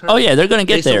us in return. Oh yeah, they're going to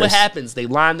get there. So what happens? They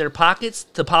line their pockets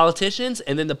to politicians,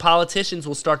 and then the politicians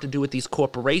will start to do what these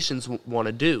corporations want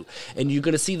to do. And you're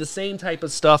going to see the same type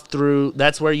of stuff through.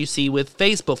 That's where you see with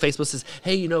Facebook. Facebook says,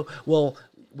 "Hey, well,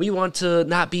 we want to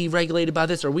not be regulated by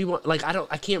this, or we want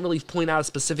I can't really point out a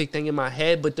specific thing in my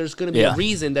head, but there's going to be a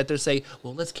reason that they're saying,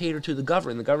 well, let's cater to the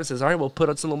government. The government says, all right, we'll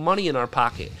put some money in our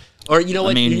pocket. Or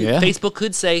Facebook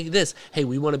could say this, hey,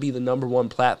 we want to be the #1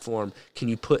 platform. Can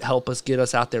you help us get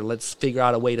us out there? Let's figure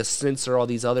out a way to censor all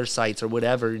these other sites or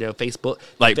whatever. Facebook,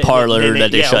 like Parler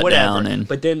that they shut down,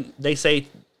 but then they say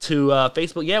to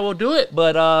Facebook, yeah, we'll do it,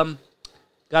 but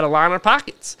got to line our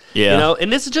pockets. Yeah.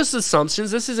 And this is just assumptions.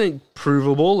 This isn't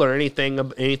provable or anything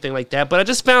like that. But I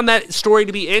just found that story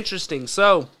to be interesting.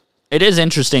 So it is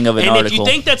interesting of an article. And if you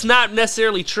think that's not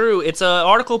necessarily true, it's an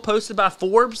article posted by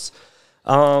Forbes.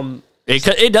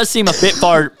 It does seem a bit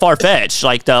far-fetched.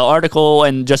 Like the article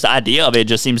and just the idea of it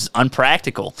just seems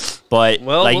unpractical. But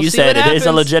like you said, it is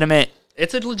a legitimate.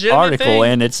 It's a legitimate article, thing.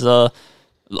 And it's a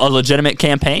legitimate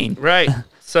campaign. Right.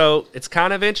 So it's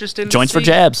kind of interesting. Joints for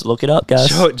Jabs. Look it up, guys.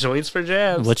 Joints for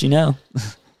Jabs. What you know.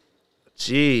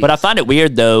 Jeez. But I find it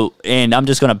weird, though, and I'm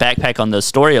just going to backpack on the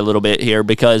story a little bit here,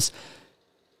 because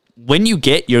when you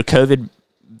get your COVID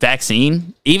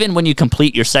vaccine, even when you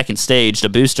complete your second stage, the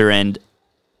booster end,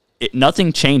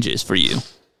 nothing changes for you.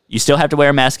 You still have to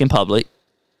wear a mask in public.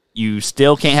 You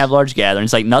still can't have large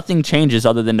gatherings. Like, nothing changes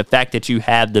other than the fact that you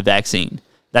have the vaccine.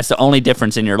 That's the only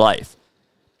difference in your life.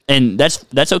 And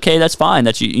that's okay. That's fine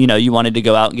that you wanted to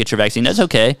go out and get your vaccine. That's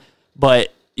okay.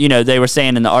 But, they were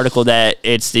saying in the article that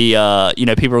it's the,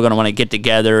 people are going to want to get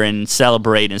together and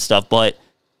celebrate and stuff. But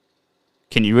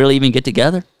can you really even get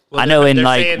together? Well, I know in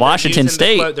Washington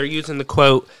State. They're using the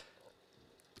quote.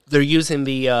 They're using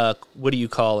the, what do you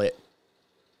call it?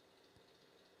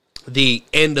 The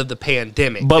end of the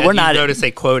pandemic. But we're not. Notice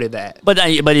they quoted that. But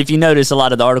if you notice, a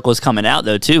lot of the articles coming out,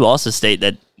 though, too, also state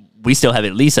that we still have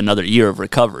at least another year of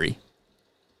recovery.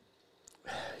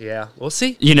 Yeah, we'll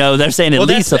see. You know, they're saying at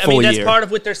least a full year. That's part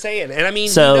of what they're saying. And I mean,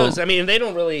 who knows? I mean, they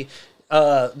don't really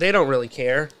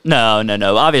care. No.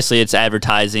 Obviously, it's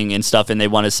advertising and stuff, and they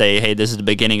want to say, hey, this is the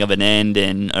beginning of an end,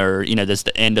 or, you know, this is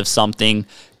the end of something.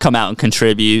 Come out and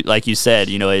contribute. Like you said,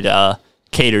 you know, it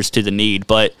caters to the need.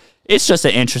 But it's just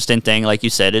an interesting thing. Like you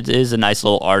said, it is a nice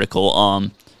little article.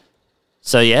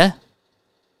 So, yeah.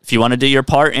 If you want to do your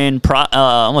part in,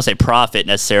 I won't say profit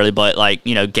necessarily, but, like,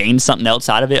 you know, gain something else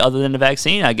out of it other than the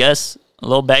vaccine, I guess a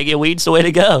little baggie of weed's the way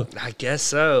to go. I guess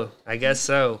so.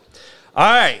 All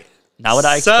right. Not what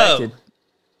I expected.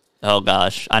 Oh,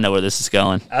 gosh. I know where this is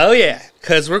going. Oh, yeah.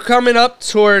 Because we're coming up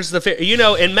towards the... You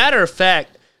know, in matter of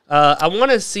fact, I want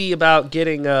to see about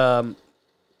getting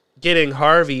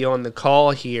Harvey on the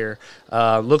call here.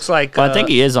 Looks like... Well, I think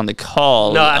he is on the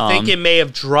call. No, I think it may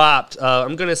have dropped.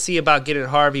 I'm going to see about getting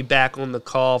Harvey back on the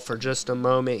call for just a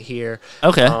moment here.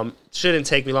 Okay. Shouldn't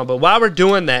take me long. But while we're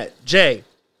doing that, Jay,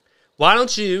 why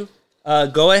don't you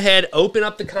go ahead, open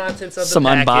up the contents of the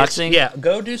package. Unboxing? Yeah,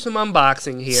 go do some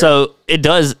unboxing here. So it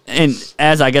does, and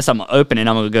as I guess I'm opening,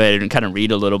 I'm going to go ahead and kind of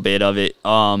read a little bit of it.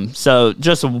 So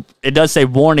just, it does say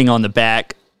warning on the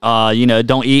back. You know,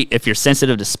 don't eat if you're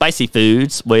sensitive to spicy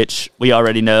foods, which we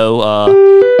already know.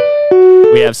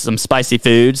 We have some spicy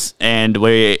foods, and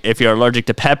if you're allergic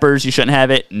to peppers, you shouldn't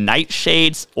have it.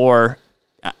 Nightshades or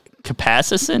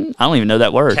capsaicin? I don't even know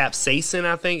that word. Capsaicin,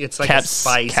 I think. It's like a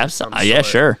spice. Yeah,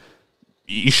 sure.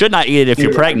 You should not eat it if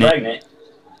you're pregnant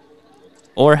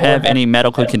or have any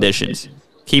medical conditions.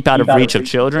 Keep out of reach of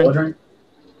children.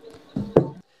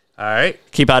 All right.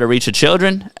 Keep out of reach of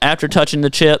children. After touching the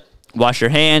chip, wash your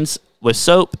hands with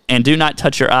soap and do not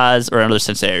touch your eyes or other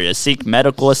sensitive areas. Seek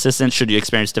medical assistance should you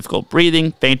experience difficult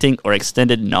breathing, fainting, or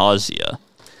extended nausea.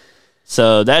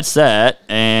 So that's that.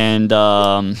 And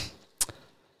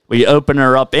we open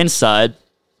her up inside,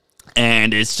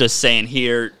 and it's just saying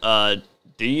here,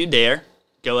 do you dare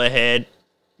go head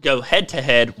to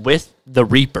head with the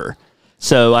Reaper?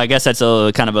 So I guess that's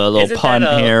a kind of a little pun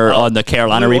here on the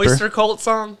Carolina Reaper. Oyster Cult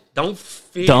song? Don't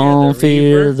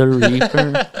fear the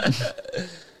Reaper.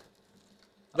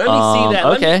 Let me see that.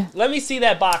 Okay. Let me see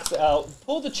that box.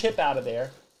 Pull the chip out of there.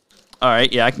 All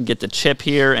right, yeah, I can get the chip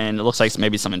here, and it looks like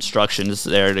maybe some instructions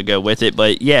there to go with it.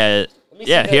 But yeah,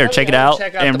 here, check it out,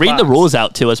 and read the rules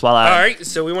out to us while I... All right,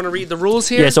 so we want to read the rules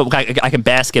here? Yeah, so I can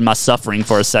bask in my suffering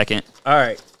for a second. All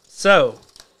right, so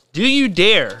do you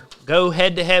dare go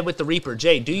head-to-head with the Reaper?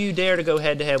 Jay, do you dare to go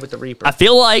head-to-head with the Reaper? I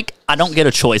feel like I don't get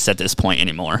a choice at this point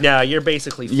anymore. No, you're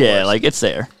basically forced. Yeah, like, it's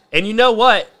there. And you know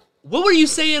what? What were you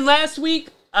saying last week?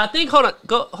 I think, hold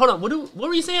on. What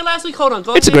were you saying last week? Hold on.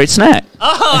 It's a great snack.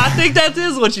 Oh, I think that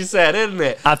is what you said, isn't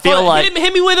it? I feel like...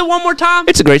 Hit me with it one more time.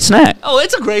 It's a great snack. Oh,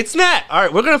 it's a great snack. All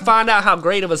right, we're going to find out how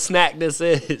great of a snack this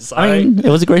is. I mean, it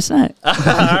was a great snack. All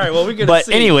right, well, we're going to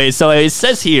see. But anyway, so it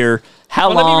says here... How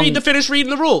long? Let me finish reading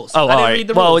the rules. Oh, all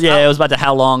right. Well, yeah, it was about the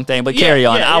how long thing, but carry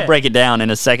on. I'll break it down in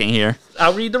a second here.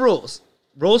 I'll read the rules.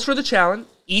 Rules for the challenge.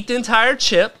 Eat the entire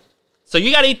chip. So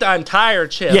you got to eat the entire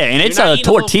chip. Yeah, and it's a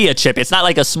tortilla chip. It's not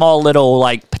like a small little,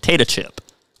 like, potato chip.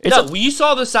 You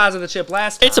saw the size of the chip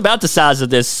last time. It's about the size of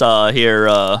this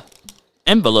here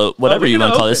envelope, whatever you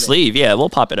want to call it, sleeve. Yeah, we'll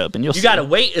pop it open. You got to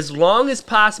wait as long as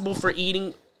possible for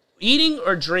eating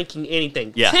or drinking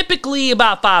anything. Yeah. Typically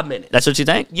about 5 minutes. That's what you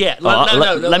think? Yeah. No.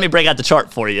 Let me break out the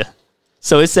chart for you.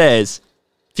 So it says,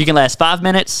 if you can last 5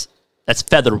 minutes, that's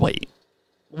featherweight.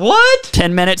 What?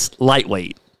 10 minutes,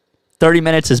 lightweight. 30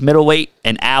 minutes is middleweight.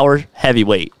 An hour,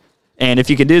 heavyweight. And if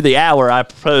you can do the hour, I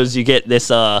propose you get this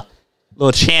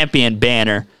little champion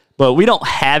banner. But we don't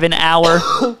have an hour.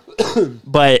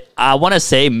 But I want to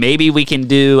say maybe we can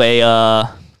do a...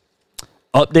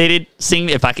 updated scene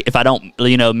if I don't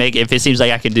make if it seems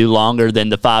like I can do longer than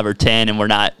the 5 or 10 and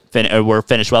we're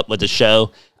finished up with the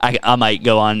show, I might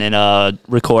go on and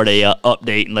record a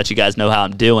update and let you guys know how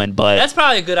I'm doing. But that's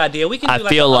probably a good idea. We can do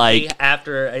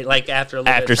after a little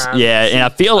bit of time. Yeah, and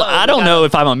I don't know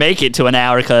if I'm gonna make it to an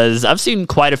hour because I've seen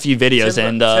quite a few videos.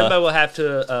 Timbo will have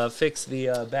to fix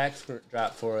the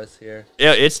backdrop for us here.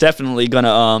 Yeah, it's definitely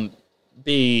gonna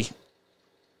be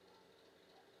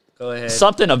Go ahead.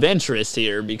 Something of interest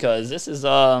here because this is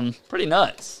pretty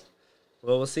nuts.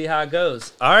 Well, we'll see how it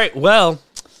goes. All right. Well,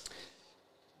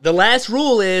 the last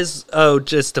rule is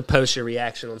just to post your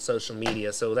reaction on social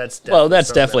media. So that's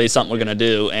definitely something we're gonna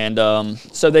do. And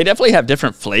so they definitely have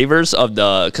different flavors of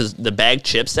the bag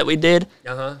chips that we did.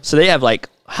 So they have like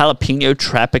jalapeno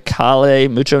tropicale,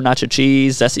 mucho nacho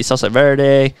cheese, zesty salsa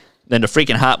verde. Then the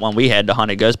freaking hot one we had, the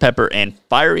honey ghost pepper, and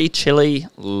fiery chili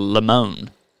limon.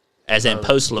 As in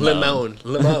post-limon.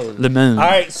 Limon. All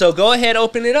right, so go ahead,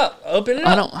 open it up. Open it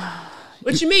up.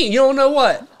 What you mean? You don't know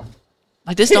what?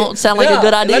 Like, this don't sound like a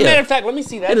good idea. Matter of fact, let me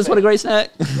see that. It is what a great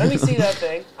snack. Let me see that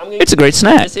thing. It's a great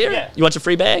snack. Here? Yeah. You want your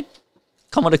free bag?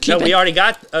 Come on, No, we already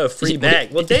got a free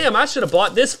bag. Well, damn, I should have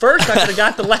bought this first. I could have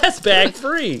got the last bag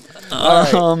free.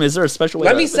 Is there a special way?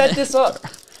 Let me set this up.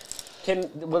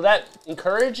 Will that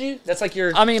encourage you? That's like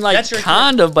your. I mean, like,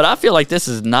 kind of, but I feel like this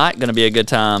is not going to be a good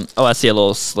time. Oh, I see a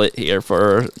little slit here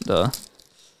for the.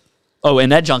 Oh,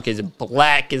 and that junk is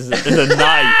black as the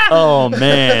night. Oh,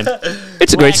 man.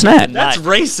 It's a great snack. That's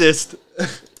racist.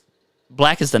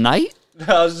 Black as the night? No,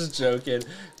 I was just joking.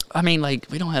 I mean, like,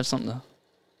 we don't have something to... I'm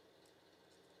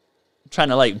trying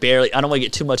to, like, barely... I don't want to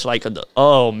get too much, like...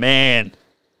 Oh, man.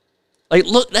 Like,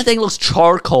 look, that thing looks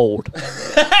charcoal.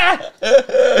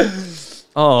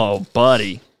 Oh,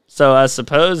 buddy. So, I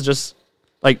suppose just,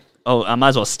 like... Oh, I might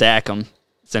as well stack them.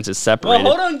 Since it's separated.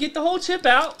 Well, hold on, get the whole chip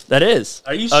out. That is.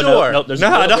 Are you sure? No, there's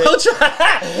don't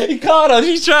try. He caught us.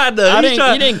 He's trying to.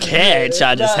 You didn't catch.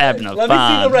 I just happened to find. Let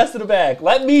me see the rest of the bag.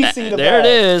 Let me see the bag. There it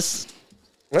is.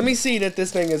 Let me see that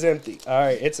this thing is empty. All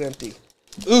right, it's empty.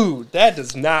 Ooh, that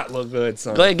does not look good,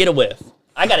 son. Go ahead and get a whiff.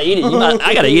 I gotta eat it.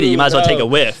 I gotta eat it. You might as well take a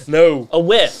whiff. No. A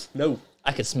whiff. No.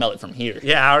 I can smell it from here.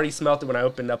 Yeah, I already smelled it when I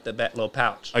opened up that little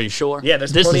pouch. Are you sure? Yeah,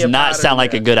 there's This plenty does of not powder sound in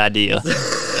like there. a good idea.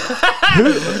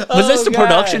 Was this the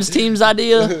productions team's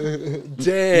idea?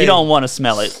 Dang. You don't want to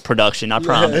smell it, production. I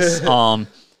promise.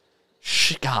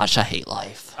 Gosh, I hate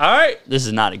life. All right. This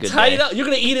is not a good Tight day. up. You're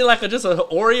gonna eat it like just an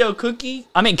Oreo cookie.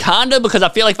 I mean, kinda, because I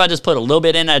feel like if I just put a little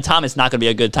bit in at a time, it's not gonna be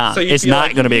a good time. So it's not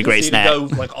like gonna be a great you snack. Go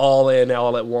like all in,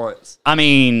 all at once. I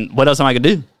mean, what else am I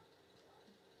gonna do?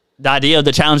 The idea of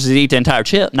the challenge is to eat the entire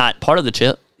chip, not part of the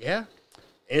chip. Yeah.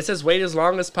 And it says wait as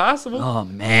long as possible. Oh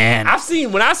man,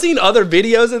 when I've seen other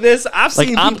videos of this, I've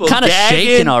seen I'm people kind of gagging.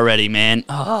 shaking already, man.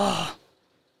 Oh,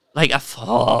 like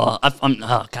oh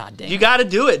god damn. You got to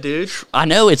do it, dude. I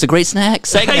know it's a great snack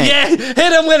segment. Yeah, hit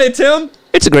him with it, Tim.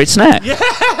 It's a great snack. Yeah.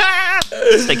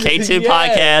 It's the K2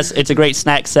 podcast. It's a great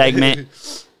snack segment.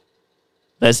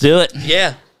 Let's do it.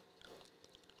 Yeah.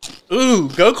 Ooh,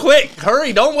 go quick.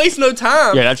 Hurry. Don't waste no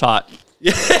time. Yeah, that's hot.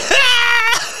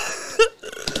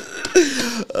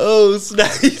 Oh,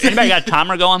 snap. Anybody got a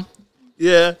timer going?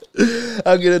 Yeah.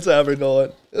 I'll get a timer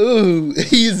going. Ooh,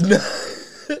 he's not.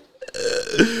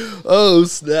 Oh,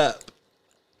 snap.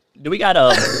 Do we got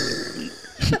a...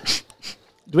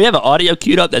 Do we have an audio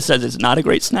queued up that says it's not a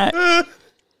great snack? Can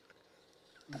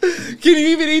you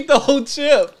even eat the whole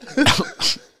chip?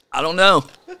 I don't know.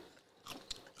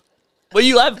 What are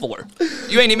you laughing for?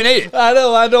 You ain't even ate it. I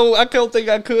know. I don't think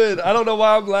I could. I don't know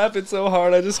why I'm laughing so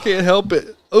hard. I just can't help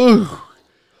it. Ooh.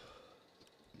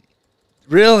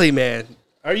 Really, man?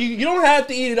 You don't have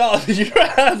to eat it all. Your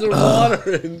eyes are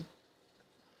watering.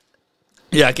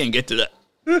 Yeah, I can't get to that.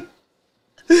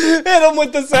 Hit him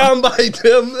with the soundbite,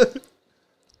 Tim.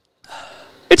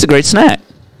 It's a great snack.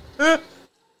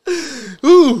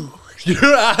 Ooh.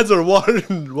 Your eyes are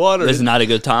watering. This is not a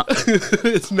good time.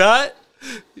 It's not?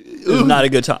 This is not a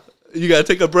good time. You gotta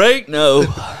take a break? No.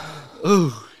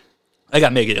 Ooh. I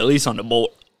gotta make it at least on the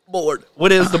board.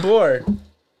 What is the board?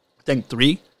 I think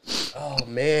 3. Oh,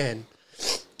 man.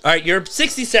 All right, you're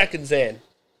 60 seconds in.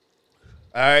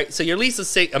 All right, so you're at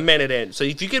least a minute in. So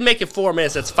if you can make it 4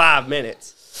 minutes, that's 5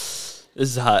 minutes. This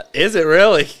is hot. Is it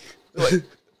really?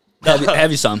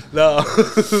 Have you some? No.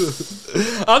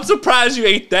 I'm surprised you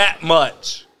ate that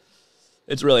much.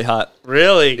 It's really hot.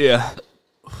 Really? Yeah.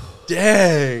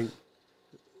 Dang.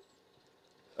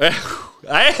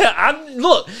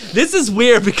 Look, this is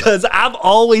weird because I've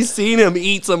always seen him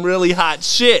eat some really hot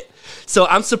shit. So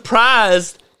I'm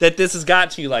surprised that this has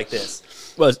got to you like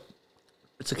this. Well,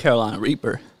 it's a Carolina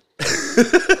Reaper.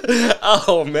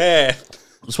 Oh, man.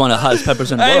 It's one of the hottest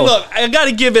peppers in the Hey, world. look, I got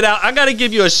to give it out. I got to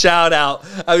give you a shout out.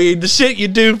 I mean, the shit you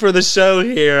do for the show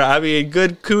here. I mean,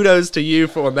 good kudos to you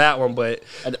for that one. But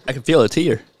I can feel a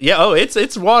tear. yeah, oh,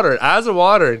 it's watering. Eyes are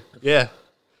watering. Yeah.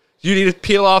 You need to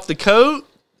peel off the coat.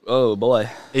 Oh, boy.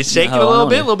 It's shaking No, a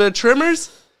little bit of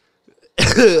trimmers.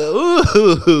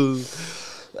 Ooh.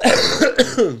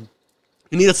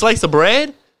 You need a slice of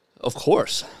bread? Of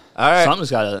course. All right.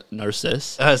 Something's got to nurse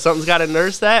this. Something's got to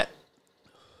nurse that.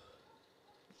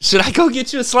 Should I go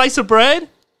get you a slice of bread?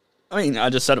 I mean, I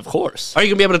just said of course. Are you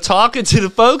going to be able to talk it to the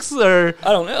folks? Or?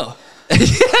 I don't know.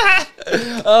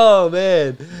 Oh,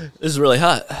 man. This is really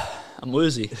hot. I'm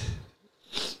woozy.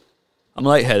 I'm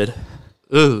lightheaded.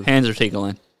 Ooh. Hands are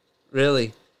tingling.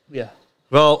 Really? Yeah.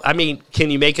 Well, I mean, can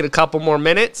you make it a couple more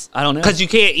minutes? I don't know. Because you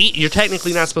can't eat. You're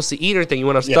technically not supposed to eat anything. You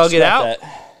want to thug it out?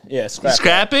 Yeah,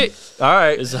 scrap it. All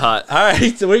right, It's hot. All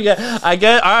right, so we got. I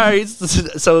get. All right,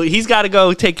 so he's got to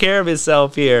go take care of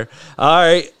himself here. All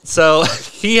right, so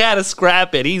he had to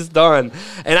scrap it. He's done,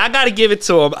 and I got to give it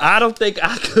to him. I don't think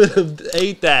I could have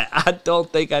ate that. I don't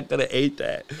think I could have ate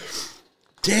that.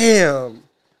 Damn,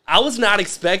 I was not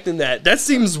expecting that. That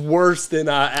seems worse than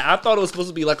I thought it was supposed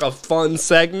to be like a fun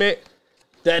segment.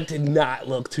 That did not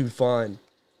look too fun.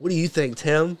 What do you think,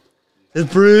 Tim?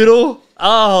 It's brutal.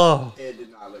 Oh. It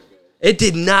did not look good. It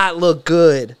did not look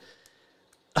good.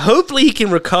 Hopefully he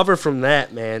can recover from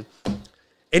that, man.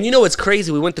 And you know what's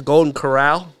crazy? We went to Golden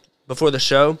Corral before the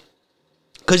show.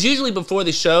 Because usually before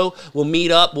the show, we'll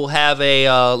meet up. We'll have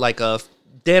a like a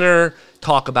dinner,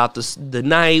 talk about the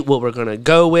night, what we're going to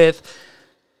go with.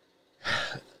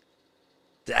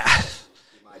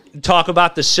 Talk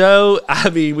about the show. I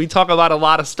mean, we talk about a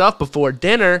lot of stuff before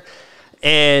dinner.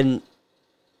 And,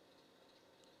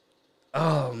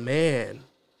 oh, man.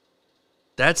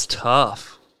 That's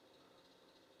tough.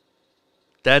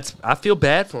 I feel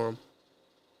bad for him.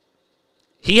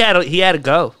 He had to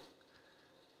go.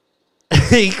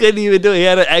 He couldn't even do it. He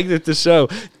had to exit the show.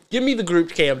 Give me the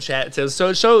group cam chat.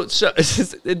 So show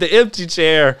the empty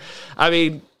chair. I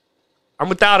mean, I'm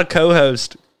without a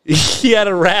co-host. He had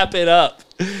to wrap it up.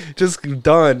 Just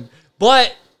done.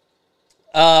 But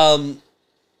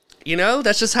you know,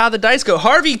 that's just how the dice go.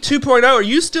 Harvey 2.0, are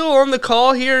you still on the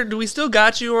call here? Do we still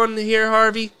got you on here,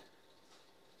 Harvey?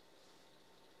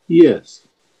 Yes.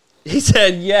 He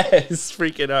said yes,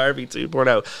 freaking Harvey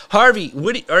 2.0. Harvey,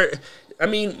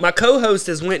 my co-host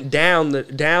has went down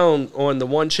on the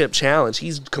one chip challenge.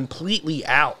 He's completely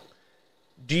out.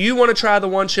 Do you want to try the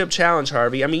one chip challenge,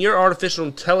 Harvey? I mean, you're artificial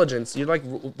intelligence. You're like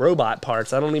robot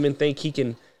parts. I don't even think he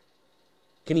can.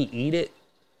 Can he eat it?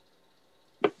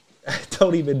 I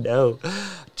don't even know.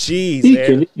 Jeez, He man.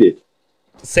 can eat it.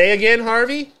 Say again,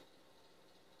 Harvey?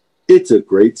 It's a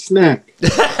great snack. He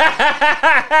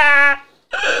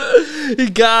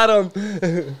got him.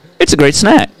 It's a great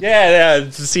snack. Yeah.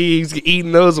 See, he's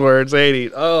eating those words, ain't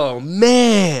he? Oh,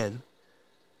 man.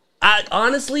 I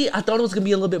thought it was going to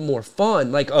be a little bit more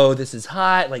fun. Like, oh, this is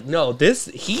hot. Like, no,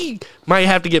 he might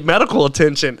have to get medical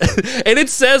attention. And it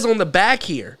says on the back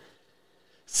here,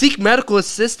 seek medical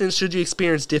assistance should you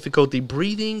experience difficulty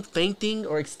breathing, fainting,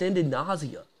 or extended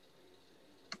nausea.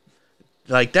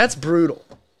 Like, that's brutal.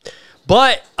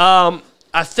 But I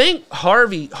think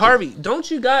Harvey,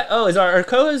 don't you got... Oh, is our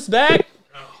co-host back?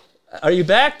 No. Are you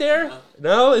back there?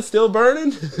 No, it's still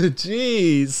burning?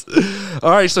 Jeez.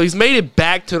 All right, so he's made it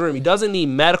back to the room. He doesn't need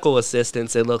medical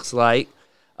assistance, it looks like.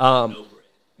 No bread.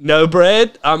 No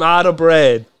bread? I'm out of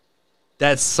bread.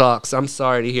 That sucks. I'm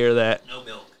sorry to hear that. No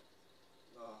milk.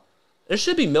 There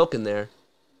should be milk in there.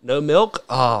 No milk?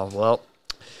 Oh, well.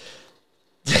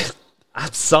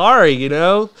 I'm sorry, you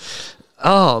know?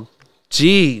 Oh,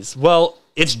 jeez. Well,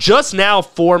 it's just now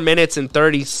 4 minutes and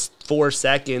 34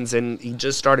 seconds, and he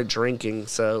just started drinking,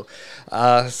 so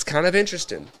it's kind of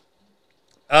interesting.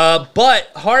 But,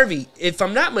 Harvey, if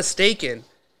I'm not mistaken,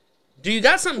 do you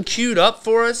got something queued up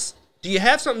for us? Do you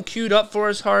have something queued up for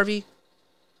us, Harvey?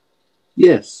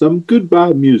 Yes, some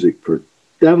goodbye music for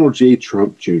Donald J.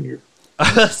 Trump Jr.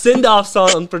 Send-off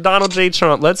song for Donald J.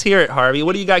 Trump. Let's hear it, Harvey.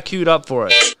 What do you got queued up for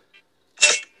us?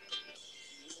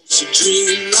 So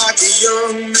dream like a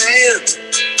young man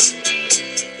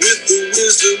with the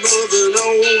wisdom of an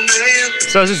old man.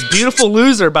 So it's this Beautiful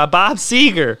Loser by Bob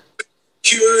Seger.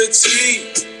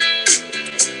 Purity.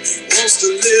 He wants to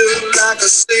live like a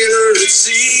sailor at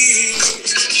sea.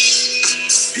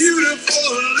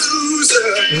 Beautiful loser.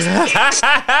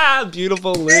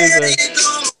 Beautiful Loser.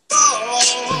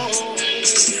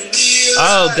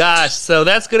 Oh, gosh. So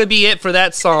that's going to be it for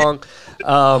that song.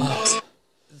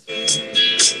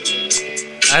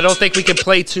 I don't think we can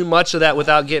play too much of that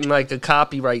without getting like a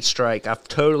copyright strike. I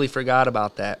totally forgot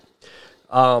about that.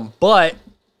 But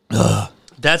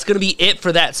that's going to be it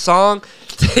for that song.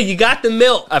 You got the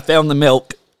milk. I found the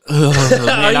milk. Man,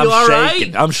 Are you all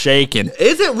shaking. right? I'm shaking.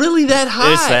 Is it really that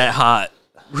hot? It's that hot.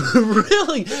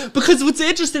 Really? Because what's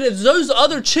interesting is those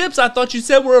other chips I thought you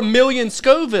said were 1 million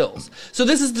Scovilles. So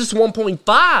this is just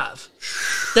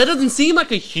 1.5. That doesn't seem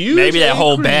like a huge Maybe that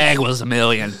whole increase. bag was 1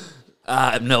 million.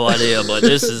 I have no idea, but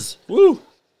this is... Woo.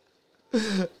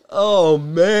 Oh,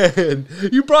 man.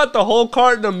 You brought the whole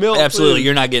carton of milk. Absolutely, too.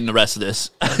 you're not getting the rest of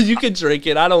this. You can drink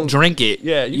it. I don't... Drink it.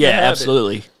 Yeah, you yeah, can have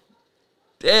absolutely. it.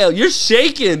 Damn, you're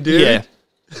shaking, dude.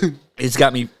 Yeah. It's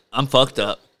got me... I'm fucked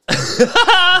up.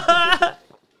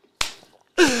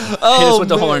 Oh, Hit us with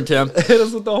the man. horn, Tim. Hit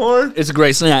us with the horn? It's a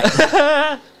great snack.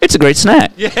 It's a great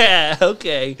snack. Yeah,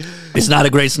 okay. It's not a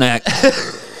great snack.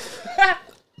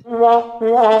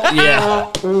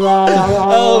 Yeah.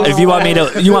 If you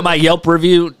want my Yelp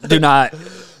review, do not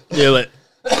do it.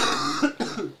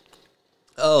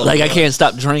 Oh, like I can't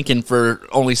stop drinking for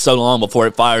only so long before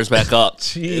it fires back up.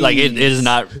 Like it is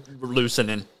not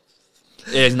loosening.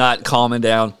 It is not calming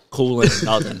down, cooling,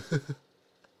 nothing.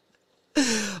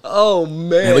 Oh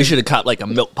man, we should have caught like a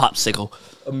milk popsicle.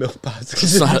 A milk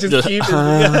popsicle. Just keep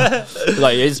it.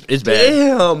 Like it's bad.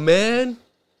 Damn, man.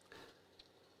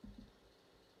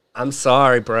 I'm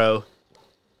sorry, bro.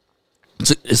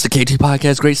 It's the KT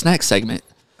Podcast Great Snack segment.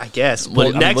 I guess.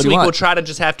 Well, next week we'll try to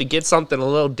just have to get something a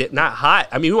little not hot.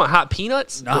 I mean, we want hot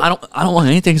peanuts. No, I don't want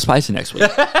anything spicy next week.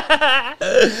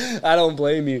 I don't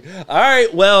blame you. All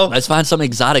right, well, let's find something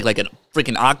exotic like a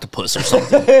freaking octopus or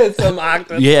something. Some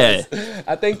octopus. Yeah.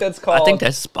 I think that's called. I think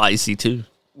that's spicy too.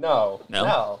 No.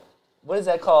 What is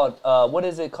that called? What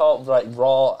is it called? Like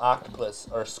raw octopus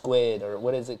or squid or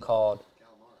what is it called?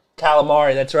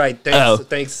 Calamari. That's right.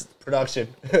 Thanks, production.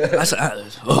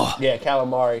 Yeah,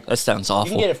 calamari. That sounds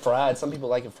awful. You can get it fried. Some people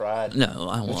like it fried. No,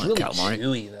 I don't want really calamari.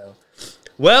 Chewy though.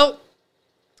 Well,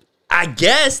 I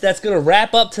guess that's gonna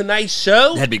wrap up tonight's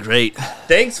show. That'd be great.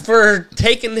 Thanks for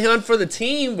taking him for the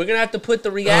team. We're gonna have to put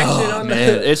the reaction on.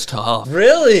 Man, it's tough.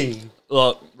 Really?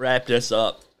 Look, wrap this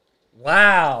up.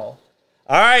 Wow.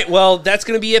 All right, well, that's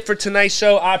going to be it for tonight's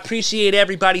show. I appreciate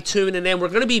everybody tuning in. We're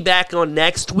going to be back on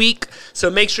next week, so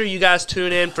make sure you guys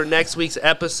tune in for next week's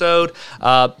episode.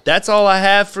 That's all I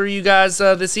have for you guys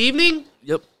this evening.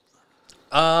 Yep.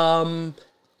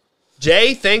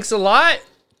 Jay, thanks a lot.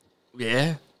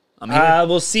 Yeah. I'm here.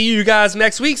 We'll see you guys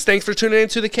next week. Thanks for tuning in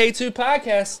to the K2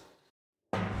 Podcast.